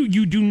tell you,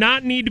 you do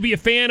not need to be a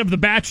fan of the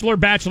Bachelor,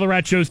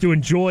 Bachelorette shows to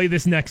enjoy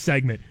this next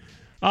segment.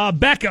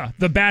 Becca,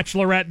 the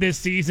Bachelorette this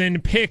season,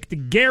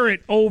 picked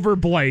Garrett over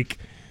Blake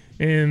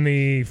in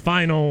the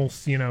final,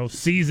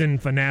 season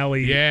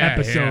finale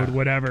episode,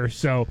 whatever.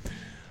 So,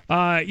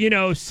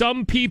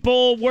 some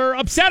people were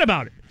upset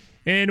about it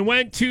and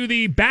went to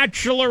the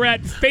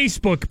Bachelorette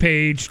Facebook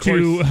page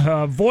to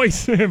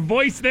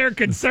voice their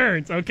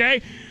concerns,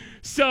 okay?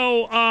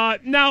 So,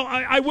 now,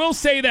 I will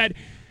say that,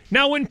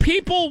 now when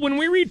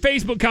we read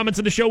Facebook comments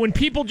of the show, when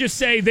people just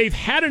say they've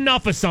had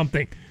enough of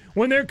something,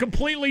 when they're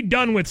completely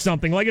done with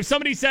something, like if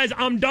somebody says,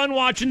 I'm done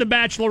watching The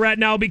Bachelorette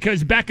now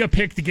because Becca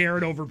picked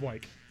Garrett over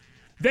Blake,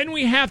 then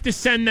we have to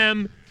send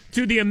them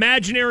to the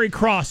imaginary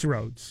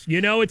crossroads.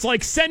 It's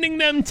like sending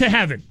them to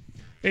heaven.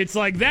 It's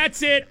like,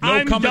 that's it.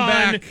 I'm coming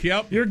done. back.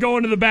 Yep. You're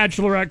going to the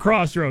Bachelorette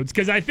Crossroads,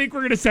 because I think we're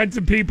going to send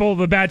some people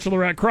to the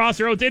Bachelorette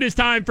Crossroads. It is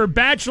time for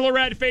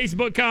Bachelorette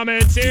Facebook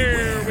comments.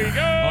 Here we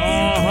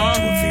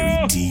go.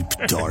 a deep,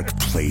 dark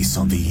place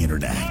on the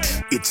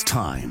internet. It's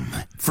time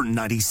for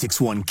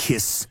 96.1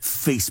 Kiss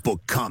Facebook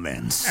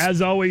comments.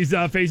 As always,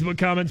 Facebook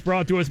comments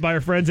brought to us by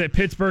our friends at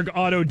Pittsburgh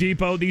Auto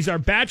Depot. These are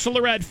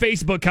Bachelorette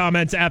Facebook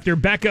comments after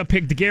Becca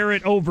picked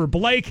Garrett over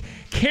Blake.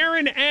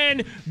 Karen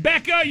N.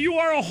 Becca, you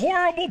are a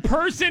horrible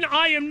person.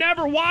 I am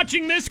never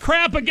watching this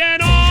crap again.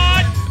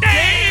 Oh,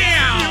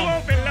 damn! You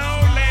won't be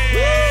lonely.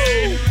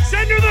 Woo!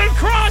 Send her the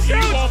cross. You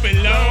won't be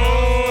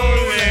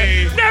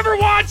lonely. Never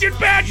watching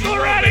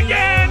Bachelorette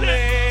again.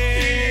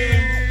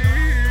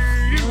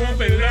 You won't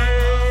be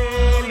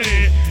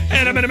lonely.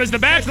 And I'm gonna miss the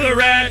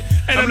Bachelorette.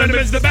 And I'm gonna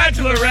miss the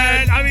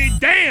Bachelorette. I mean,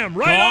 damn!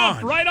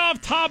 Right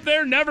off top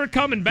there, never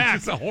coming back.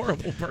 It's a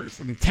horrible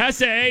person.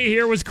 Tessa A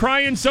here was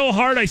crying so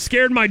hard I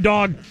scared my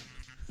dog.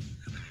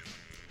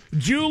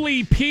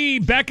 Julie P.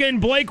 Becca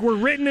and Blake were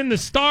written in the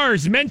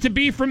stars, meant to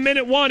be from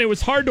minute one. It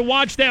was hard to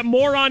watch that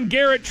moron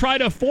Garrett try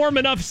to form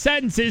enough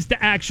sentences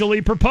to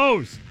actually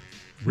propose.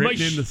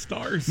 Written in the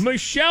stars.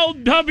 Michelle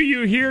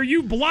W. here.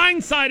 You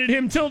blindsided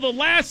him till the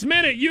last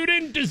minute. You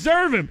didn't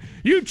deserve him.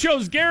 You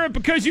chose Garrett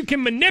because you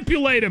can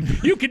manipulate him.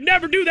 You could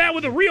never do that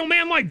with a real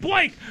man like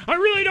Blake. I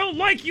really don't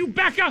like you,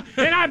 Becca,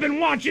 and I've been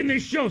watching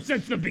this show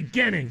since the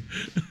beginning.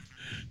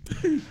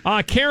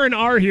 Karen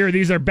R. here.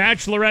 These are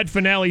Bachelorette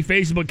finale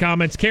Facebook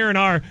comments. Karen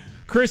R.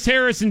 Chris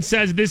Harrison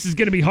says this is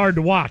going to be hard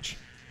to watch.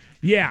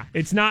 Yeah,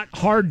 it's not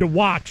hard to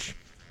watch.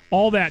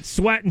 All that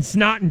sweat and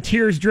snot and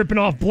tears dripping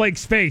off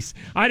Blake's face.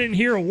 I didn't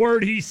hear a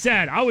word he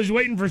said. I was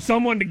waiting for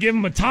someone to give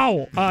him a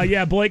towel.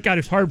 Yeah, Blake got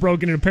his heart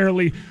broken and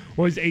apparently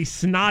was a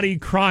snotty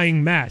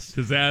crying mess.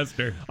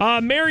 Disaster.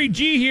 Mary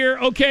G here.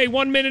 Okay,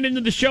 1 minute into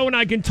the show and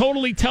I can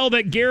totally tell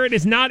that Garrett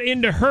is not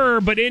into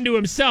her but into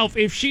himself.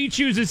 If she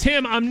chooses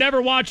him, I'm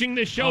never watching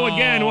this show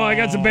again. Well, I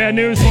got some bad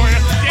news for you.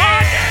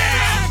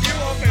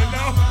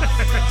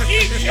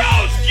 He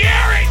chose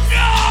Garrett!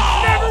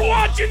 No! Never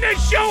watching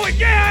this show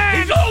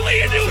again! He's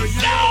only into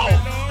himself!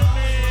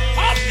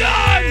 I'm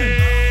done!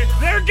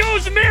 There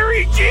goes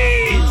Mary G!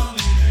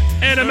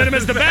 And I'm gonna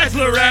miss the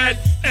Bachelorette!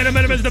 And I'm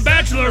gonna miss the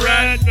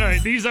Bachelorette! All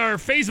right, these are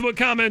Facebook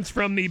comments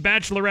from the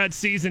Bachelorette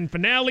season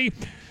finale.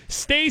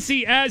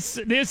 Stacy S.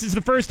 This is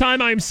the first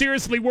time I am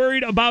seriously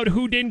worried about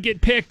who didn't get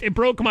picked. It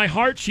broke my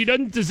heart. She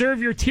doesn't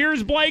deserve your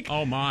tears, Blake.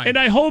 Oh, my. And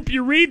I hope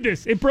you read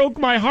this. It broke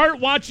my heart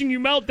watching you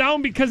melt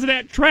down because of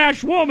that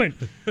trash woman.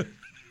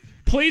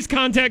 Please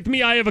contact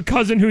me. I have a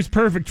cousin who's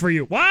perfect for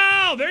you.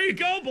 Wow, there you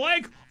go,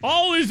 Blake.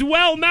 All is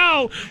well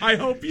now. I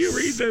hope you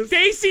read this.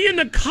 Stacy in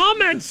the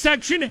comments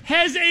section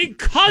has a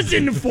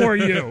cousin for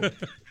you.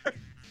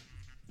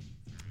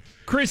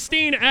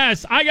 Christine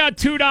S. I got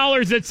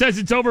 $2 that says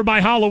it's over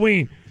by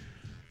Halloween.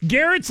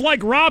 Garrett's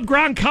like Rob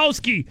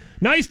Gronkowski.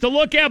 Nice to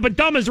look at, but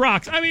dumb as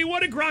rocks. I mean,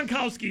 what did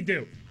Gronkowski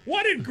do?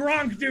 What did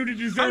Gronk do to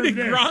deserve this?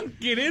 How did Gronk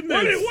get in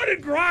this? What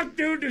did Gronk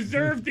do to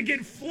deserve to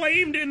get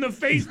flamed in the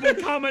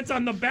Facebook comments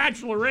on the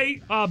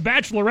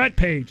Bachelorette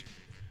page?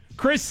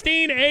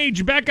 Christine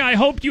H. Becca, I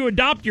hope you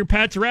adopt your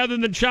pets rather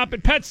than shop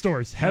at pet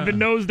stores. Heaven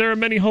knows there are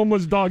many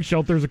homeless dog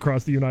shelters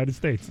across the United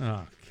States.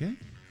 Okay.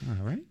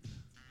 All right.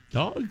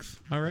 Dogs.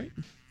 All right.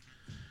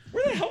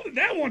 Where the hell did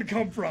that one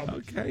come from?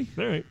 Okay.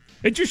 All right.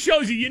 It just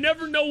shows you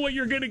never know what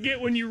you're going to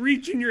get when you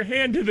reach in your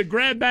hand to the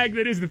grab bag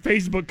that is the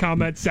Facebook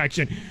comment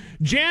section.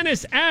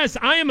 Janice S.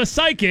 I am a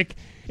psychic,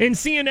 and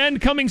CNN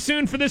coming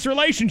soon for this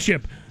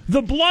relationship.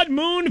 The blood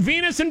moon,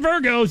 Venus, and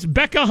Virgos.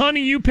 Becca,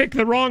 honey, you picked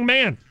the wrong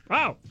man.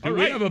 Wow. Do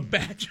we have a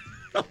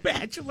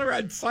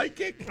Bachelorette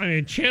psychic? I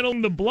mean,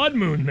 channeling the blood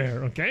moon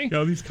there, okay?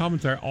 Yo, these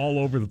comments are all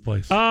over the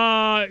place.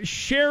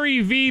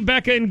 Sherry V,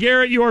 Becca, and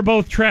Garrett, you are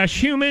both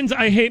trash humans.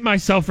 I hate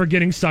myself for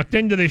getting sucked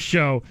into this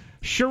show.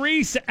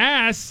 Charisse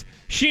S.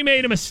 She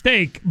made a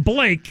mistake.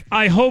 Blake,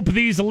 I hope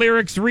these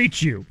lyrics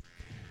reach you.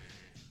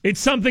 It's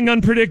something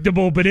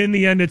unpredictable, but in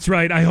the end, it's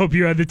right. I hope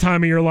you had the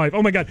time of your life.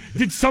 Oh, my God.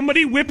 Did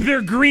somebody whip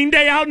their Green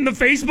Day out in the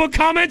Facebook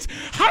comments?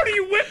 How do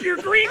you whip your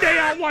Green Day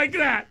out like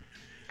that?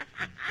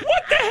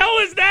 What the hell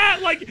is that?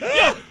 Like,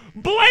 yo,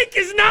 Blake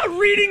is not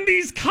reading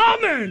these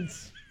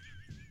comments.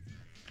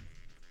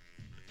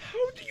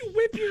 How do you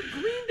whip your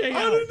Green Day out?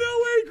 I don't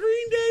know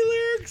Green Day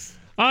lyrics.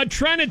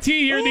 Trinity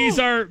here. These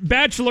are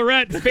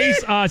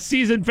Bachelorette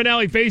season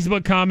finale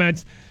Facebook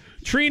comments.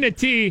 Trina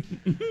T.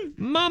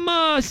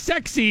 Mama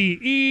sexy.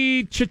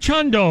 E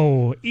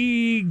chichando.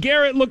 E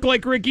Garrett look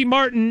like Ricky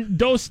Martin.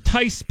 Dos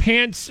tice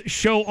pants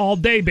show all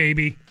day,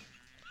 baby.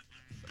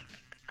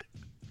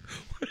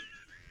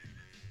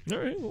 All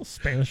right, a little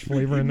Spanish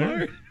flavor in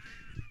there.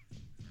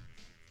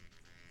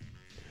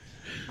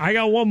 I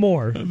got one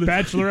more.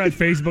 Bachelorette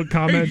Facebook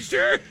comments. Are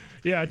you sure?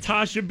 Yeah,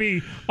 Tasha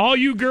B. All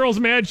you girls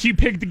mad she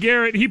picked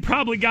Garrett. He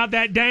probably got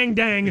that dang.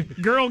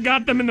 Girl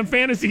got them in the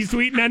fantasy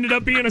suite and ended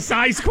up being a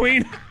size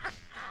queen.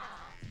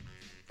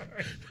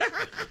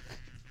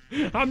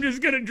 I'm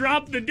just going to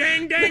drop the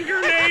dang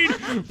grenade,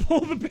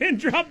 pull the pin,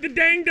 drop the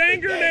dang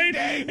grenade,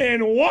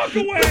 and walk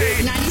away.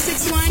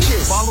 96.1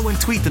 Kiss. Follow and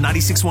tweet the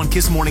 96.1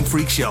 Kiss Morning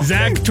Freak Show.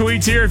 Zach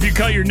tweets here, if you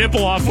cut your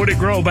nipple off, would it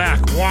grow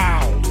back?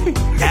 Wow.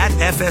 At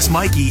FS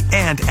Mikey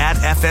and at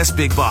FS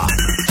Big Bob.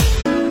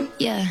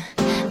 Yeah,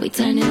 we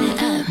turning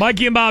it up.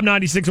 Mikey and Bob,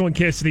 96.1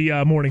 Kiss,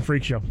 the Morning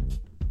Freak Show.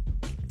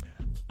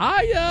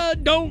 I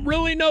don't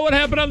really know what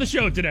happened on the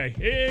show today.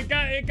 It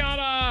got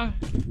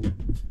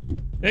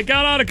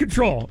out of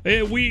control.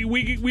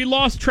 We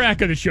lost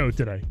track of the show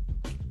today.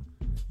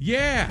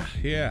 Yeah.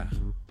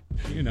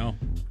 You know,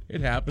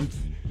 it happens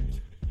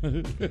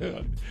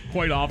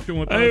quite often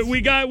with us.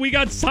 We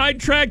got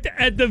sidetracked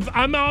at the.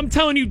 I'm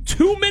telling you,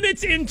 2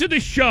 minutes into the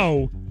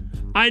show,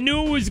 I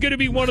knew it was going to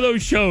be one of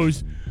those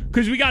shows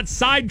because we got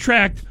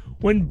sidetracked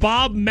when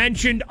Bob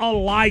mentioned a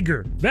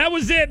liger. That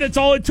was it. That's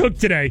all it took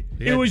today.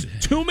 It was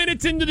 2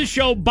 minutes into the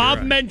show.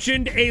 Bob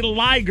mentioned a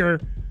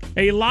liger,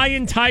 a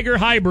lion-tiger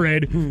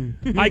hybrid.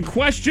 I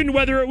questioned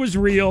whether it was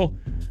real.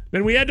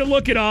 Then we had to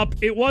look it up.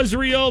 It was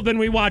real. Then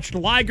we watched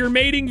liger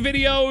mating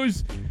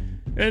videos.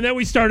 And then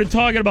we started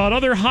talking about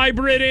other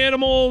hybrid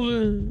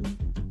animals.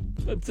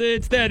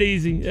 It's that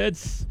easy.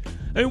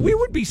 We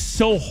would be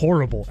so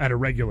horrible at a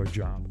regular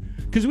job.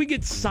 Because we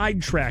get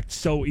sidetracked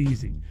so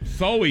easy.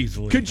 So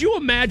easily. Could you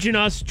imagine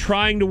us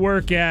trying to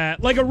work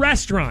at, like, a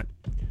restaurant?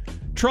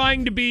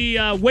 Trying to be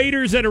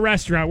waiters at a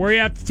restaurant where you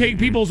have to take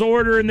people's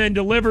order and then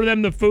deliver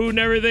them the food and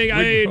everything.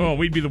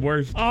 We'd be the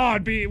worst.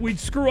 We'd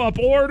screw up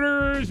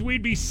orders.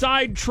 We'd be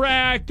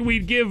sidetracked.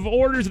 We'd give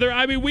orders there.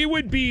 I mean, we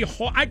would be...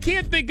 I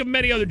can't think of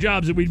many other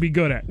jobs that we'd be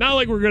good at. Not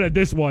like we're good at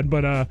this one,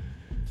 but I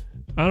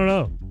don't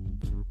know.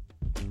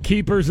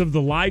 Keepers of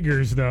the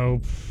ligers, though...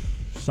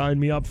 Sign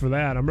me up for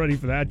that. I'm ready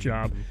for that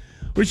job.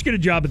 We should get a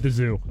job at the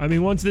zoo. I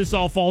mean, once this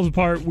all falls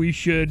apart, we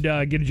should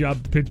get a job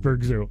at the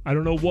Pittsburgh Zoo. I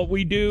don't know what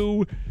we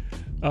do.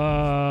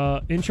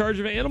 In charge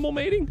of animal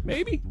mating?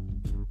 Maybe.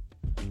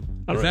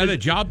 Is that a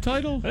job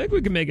title? I think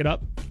we can make it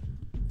up.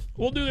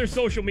 We'll do their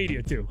social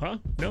media too, huh?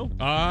 No?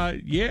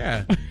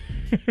 Yeah.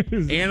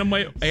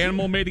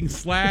 Animal mating /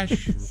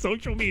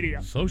 social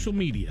media. Social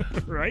media.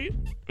 Right?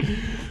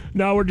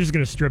 No, we're just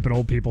going to strip at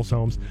old people's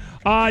homes.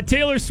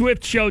 Taylor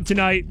Swift show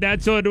tonight.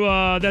 That's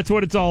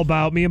what it's all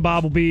about. Me and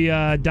Bob will be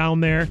down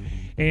there.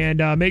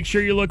 And make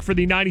sure you look for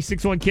the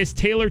 96.1 Kiss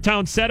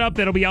Taylortown setup.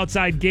 That'll be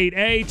outside Gate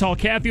A. Tall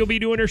Kathy will be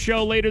doing her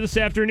show later this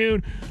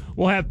afternoon.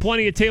 We'll have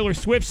plenty of Taylor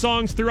Swift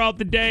songs throughout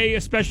the day,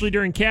 especially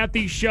during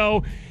Kathy's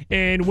show.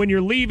 And when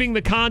you're leaving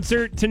the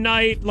concert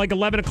tonight, like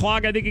 11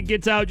 o'clock, I think it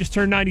gets out, just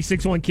turn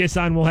 96.1 Kiss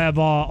on. We'll have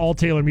all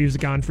Taylor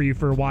music on for you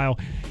for a while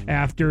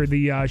after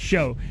the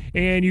show.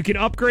 And you can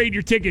upgrade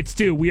your tickets,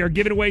 too. We are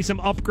giving away some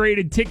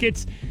upgraded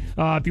tickets.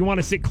 If you want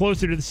to sit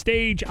closer to the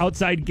stage,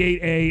 outside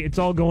Gate A, it's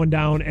all going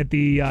down at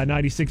the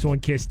 96.1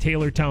 Kiss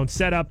Taylortown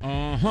setup.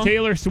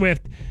 Taylor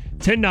Swift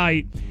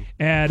tonight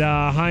at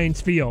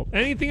Heinz Field.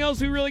 Anything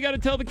else we really got to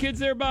tell the kids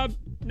there, Bob?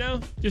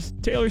 No?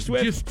 Just Taylor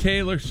Swift? Just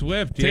Taylor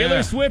Swift, yeah.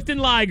 Taylor Swift and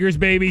Ligers,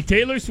 baby.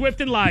 Taylor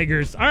Swift and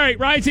Ligers. All right,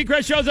 Ryan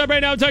Seacrest shows up right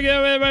now. Talking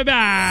about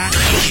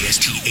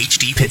KST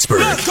HD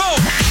Pittsburgh. Let's go!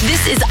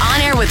 This is On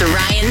Air with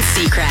Ryan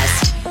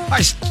Seacrest.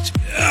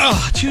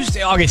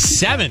 Tuesday,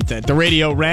 August 7th at the Radio